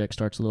 Subject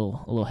starts a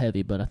little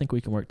heavy, but I think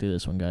we can work through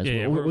this one, guys.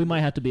 Yeah, we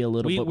might have to be a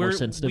little bit more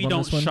sensitive on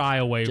this one. We don't shy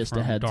away just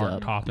from a heads dark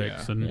up.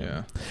 topics.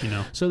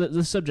 So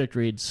the subject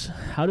reads,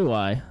 how do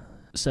I,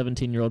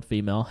 17-year-old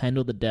female,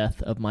 handle the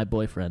death of my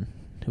boyfriend,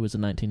 who was a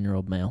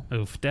 19-year-old male?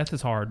 Oof, death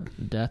is hard.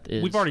 Death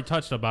is... We've already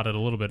touched about it a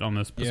little bit on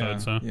this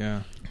episode.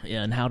 Yeah,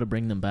 and how to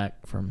bring them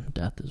back from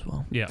death as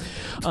well. Yeah.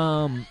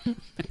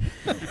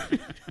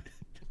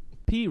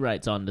 P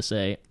writes on to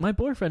say, my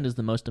boyfriend is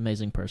the most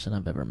amazing person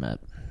I've ever met.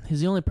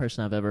 He's the only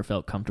person I've ever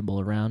felt comfortable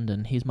around,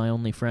 and he's my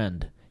only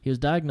friend. He was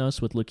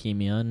diagnosed with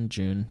leukemia in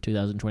June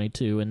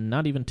 2022, and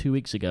not even 2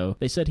 weeks ago,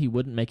 they said he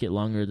wouldn't make it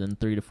longer than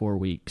 3 to 4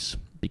 weeks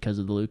because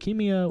of the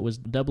leukemia was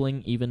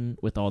doubling even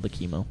with all the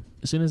chemo.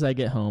 As soon as I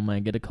get home, I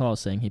get a call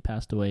saying he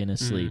passed away in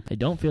his sleep. I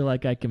don't feel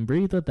like I can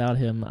breathe without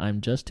him.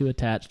 I'm just too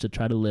attached to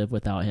try to live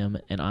without him,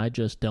 and I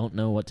just don't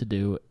know what to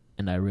do,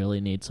 and I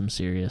really need some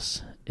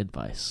serious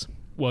advice.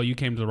 Well, you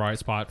came to the right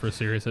spot for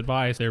serious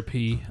advice there,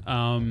 P.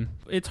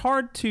 It's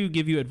hard to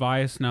give you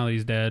advice now that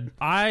he's dead.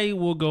 I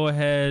will go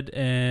ahead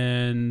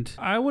and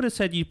I would have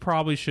said you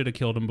probably should have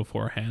killed him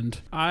beforehand.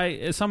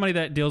 As somebody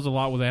that deals a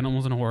lot with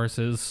animals and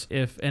horses,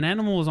 if an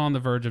animal is on the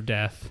verge of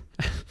death,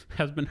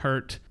 has been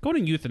hurt, go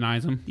ahead and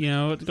euthanize him. You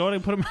know, go ahead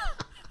and put him...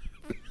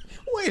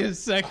 Wait a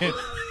second.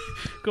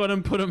 Go ahead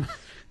and put him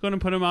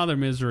out of their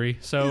misery.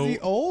 So is he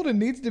old and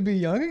needs to be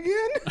young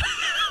again?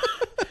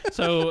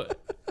 So...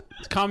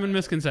 Common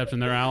misconception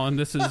there, Alan.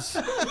 This is...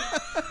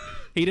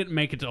 He didn't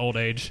make it to old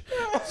age,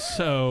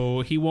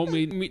 so he won't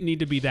need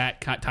to be that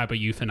type of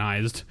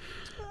euthanized.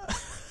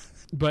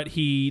 But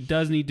he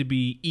does need to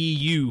be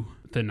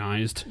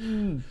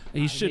euthanized.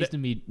 He should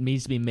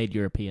needs to be made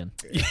European.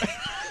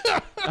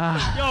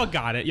 Y'all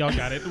got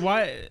it.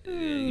 Why,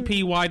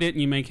 P? Why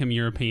didn't you make him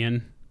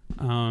European?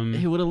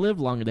 He would have lived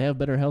longer. They have a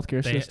better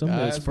healthcare system.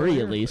 It's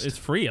free, at least. It's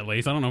free, at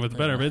least. I don't know if it's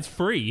better, but it's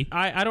free.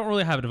 I don't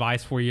really have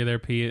advice for you there,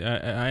 P.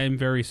 I am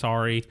very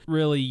sorry.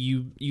 Really,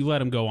 you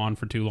let him go on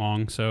for too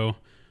long. So,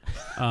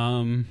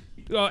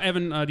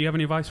 Evan, do you have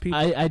any advice, P?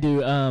 I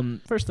do.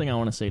 First thing I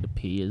want to say to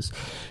P is,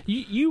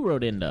 you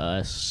wrote into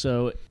us,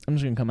 so I'm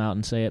just gonna come out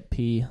and say it.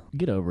 P,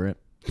 get over it.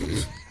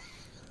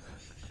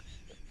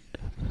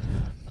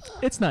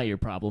 It's not your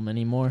problem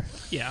anymore.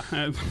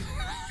 Yeah.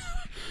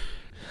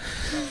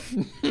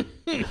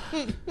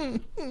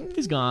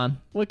 He's gone.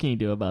 What can you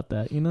do about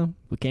that, you know?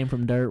 We came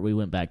from dirt, we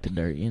went back to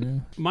dirt, you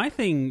know? My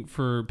thing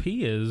for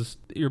P is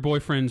your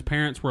boyfriend's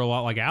parents were a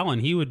lot like Alan.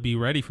 He would be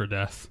ready for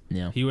death.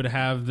 Yeah. He would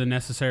have the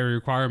necessary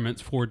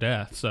requirements for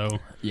death, so...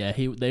 Yeah,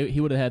 he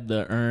would have had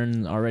the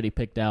urn already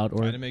picked out, or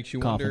kind of makes you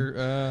coffin.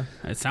 wonder...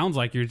 it sounds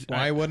like you're...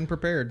 why I wasn't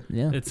prepared.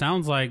 Yeah. It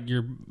sounds like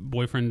your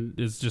boyfriend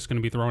is just going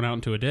to be thrown out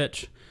into a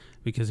ditch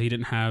because he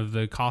didn't have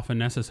the coffin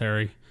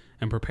necessary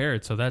and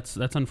prepared, so that's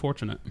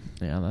unfortunate.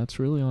 Yeah, that's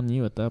really on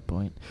you at that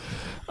point.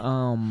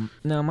 Now,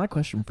 my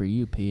question for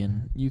you, P,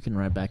 and you can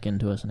write back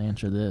into us and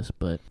answer this,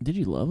 but did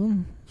you love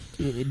him?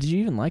 Did you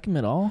even like him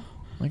at all?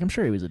 Like, I'm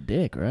sure he was a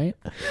dick, right?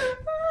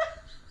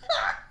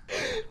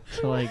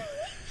 So, like,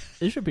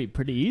 this should be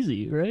pretty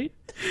easy, right?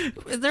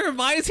 Is there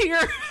advice here?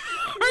 Or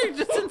are you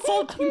just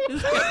insulting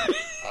this guy?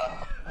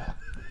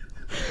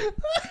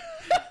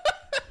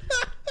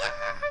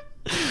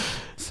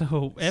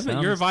 So,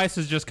 Evan, your advice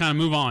is just kind of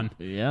move on.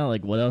 Yeah,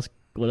 like what else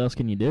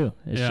can you do?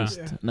 It's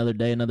just another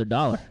day, another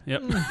dollar.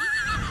 Yep.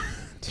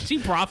 Is she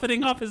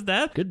profiting off his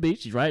death? Could be.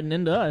 She's writing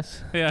into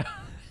us. Yeah.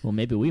 Well,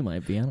 maybe we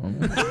might be. I don't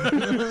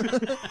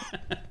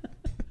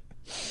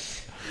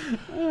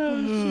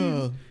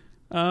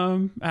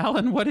know.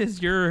 Alan, what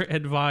is your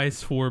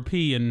advice for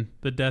P and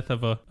the death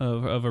of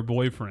her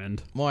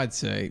boyfriend? Well, I'd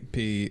say,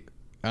 P,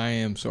 I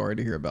am sorry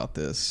to hear about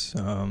this.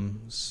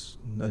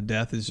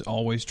 Death is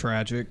always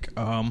tragic.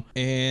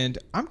 And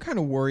I'm kind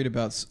of worried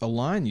about a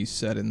line you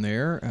said in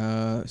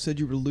there. Said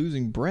you were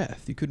losing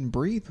breath. You couldn't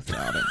breathe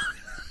without him.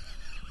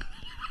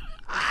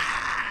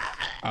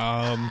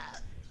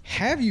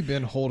 Have you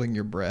been holding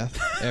your breath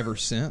ever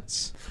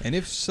since? And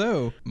if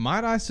so,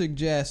 might I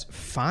suggest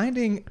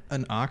finding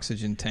an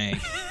oxygen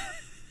tank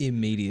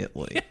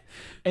immediately?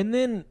 And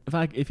then,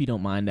 if you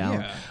don't mind,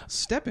 Alan,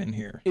 step in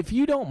here. If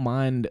you don't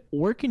mind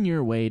working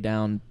your way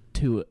down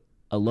to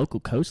a local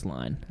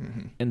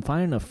coastline and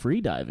finding a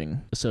free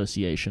diving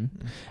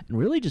association and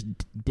really just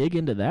dig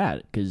into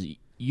that, because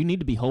you need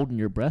to be holding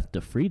your breath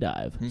to free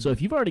dive. So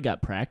if you've already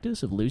got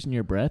practice of losing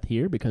your breath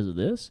here because of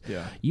this,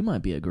 you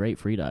might be a great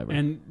free diver.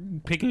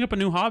 And picking up a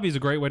new hobby is a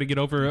great way to get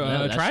over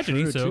a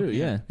tragedy. True, so too,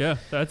 yeah,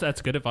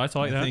 that's good advice. I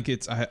like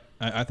that.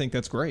 I think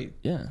that's great.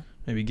 Yeah,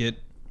 maybe get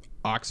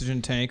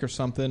oxygen tank or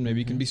something.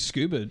 Maybe you can be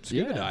scuba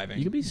diving.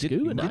 You can be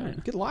scuba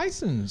diving. Get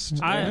licensed.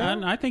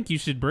 I think you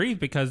should breathe,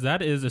 because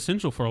that is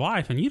essential for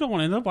life, and you don't want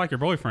to end up like your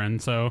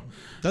boyfriend. So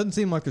doesn't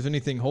seem like there's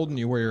anything holding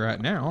you where you're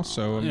at now.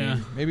 So I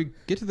mean, maybe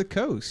get to the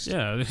coast.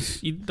 Yeah,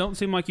 you don't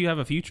seem like you have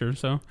a future.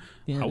 So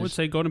I would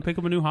say go and pick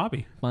up a new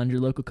hobby. Find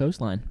your local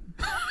coastline.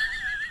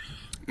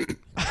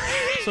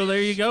 So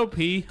there you go,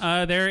 P.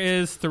 There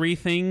is 3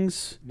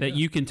 things that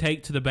you can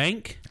take to the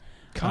bank.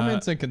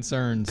 Comments and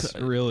concerns,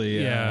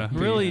 really.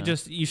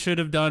 Just you should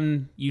have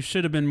been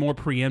more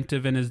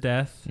preemptive in his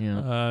death.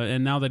 Yeah.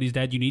 And now that he's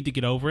dead, you need to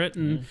get over it,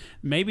 and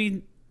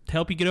maybe to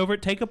help you get over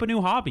it, take up a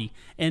new hobby,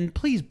 and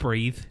please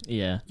breathe.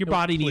 Yeah. Your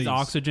body needs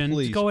oxygen.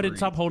 Please go ahead and breathe.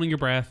 stop holding your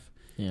breath.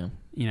 Yeah.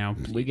 You know,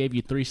 We gave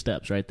you 3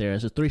 steps right there.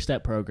 It's a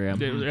 3-step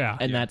program. Yeah.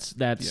 And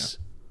that's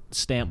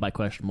stamped by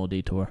Questionable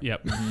Detour.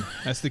 Yep.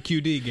 That's the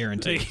QD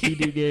guarantee.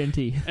 QD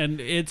guarantee. And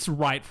it's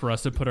right for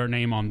us to put our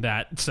name on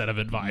that set of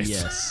advice.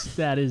 Yes.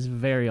 That is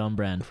very on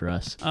brand for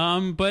us.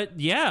 But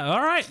yeah,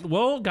 all right.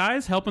 Well,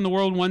 guys, helping the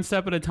world one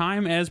step at a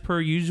time as per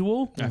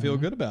usual. I feel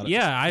good about it.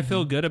 Yeah, I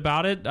feel good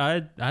about it.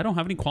 I don't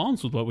have any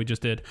qualms with what we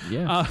just did.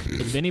 Yeah.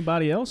 If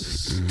anybody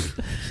else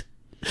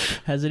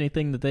has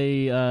anything that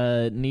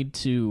they need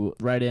to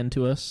write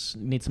into us,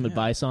 need some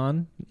advice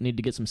on, need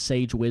to get some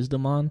sage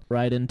wisdom on,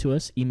 write into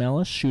us, email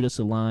us, shoot us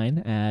a line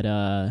at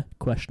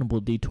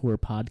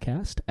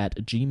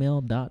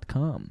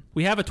questionabledetourpodcast@gmail.com.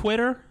 We have a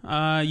Twitter.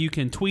 You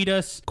can tweet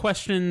us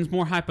questions,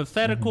 more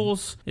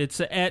hypotheticals. It's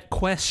at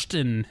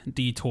Question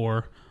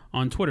Detour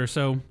on Twitter.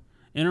 So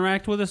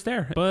interact with us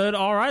there. But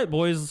all right,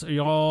 boys,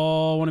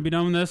 y'all want to be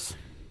done with this?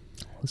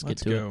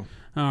 Let's go.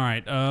 All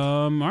right.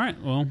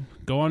 Well,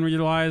 go on with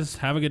your lives.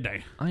 Have a good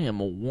day. I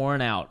am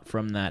worn out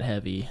from that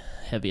heavy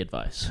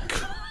advice.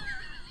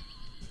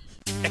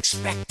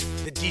 Expect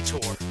the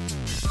detour.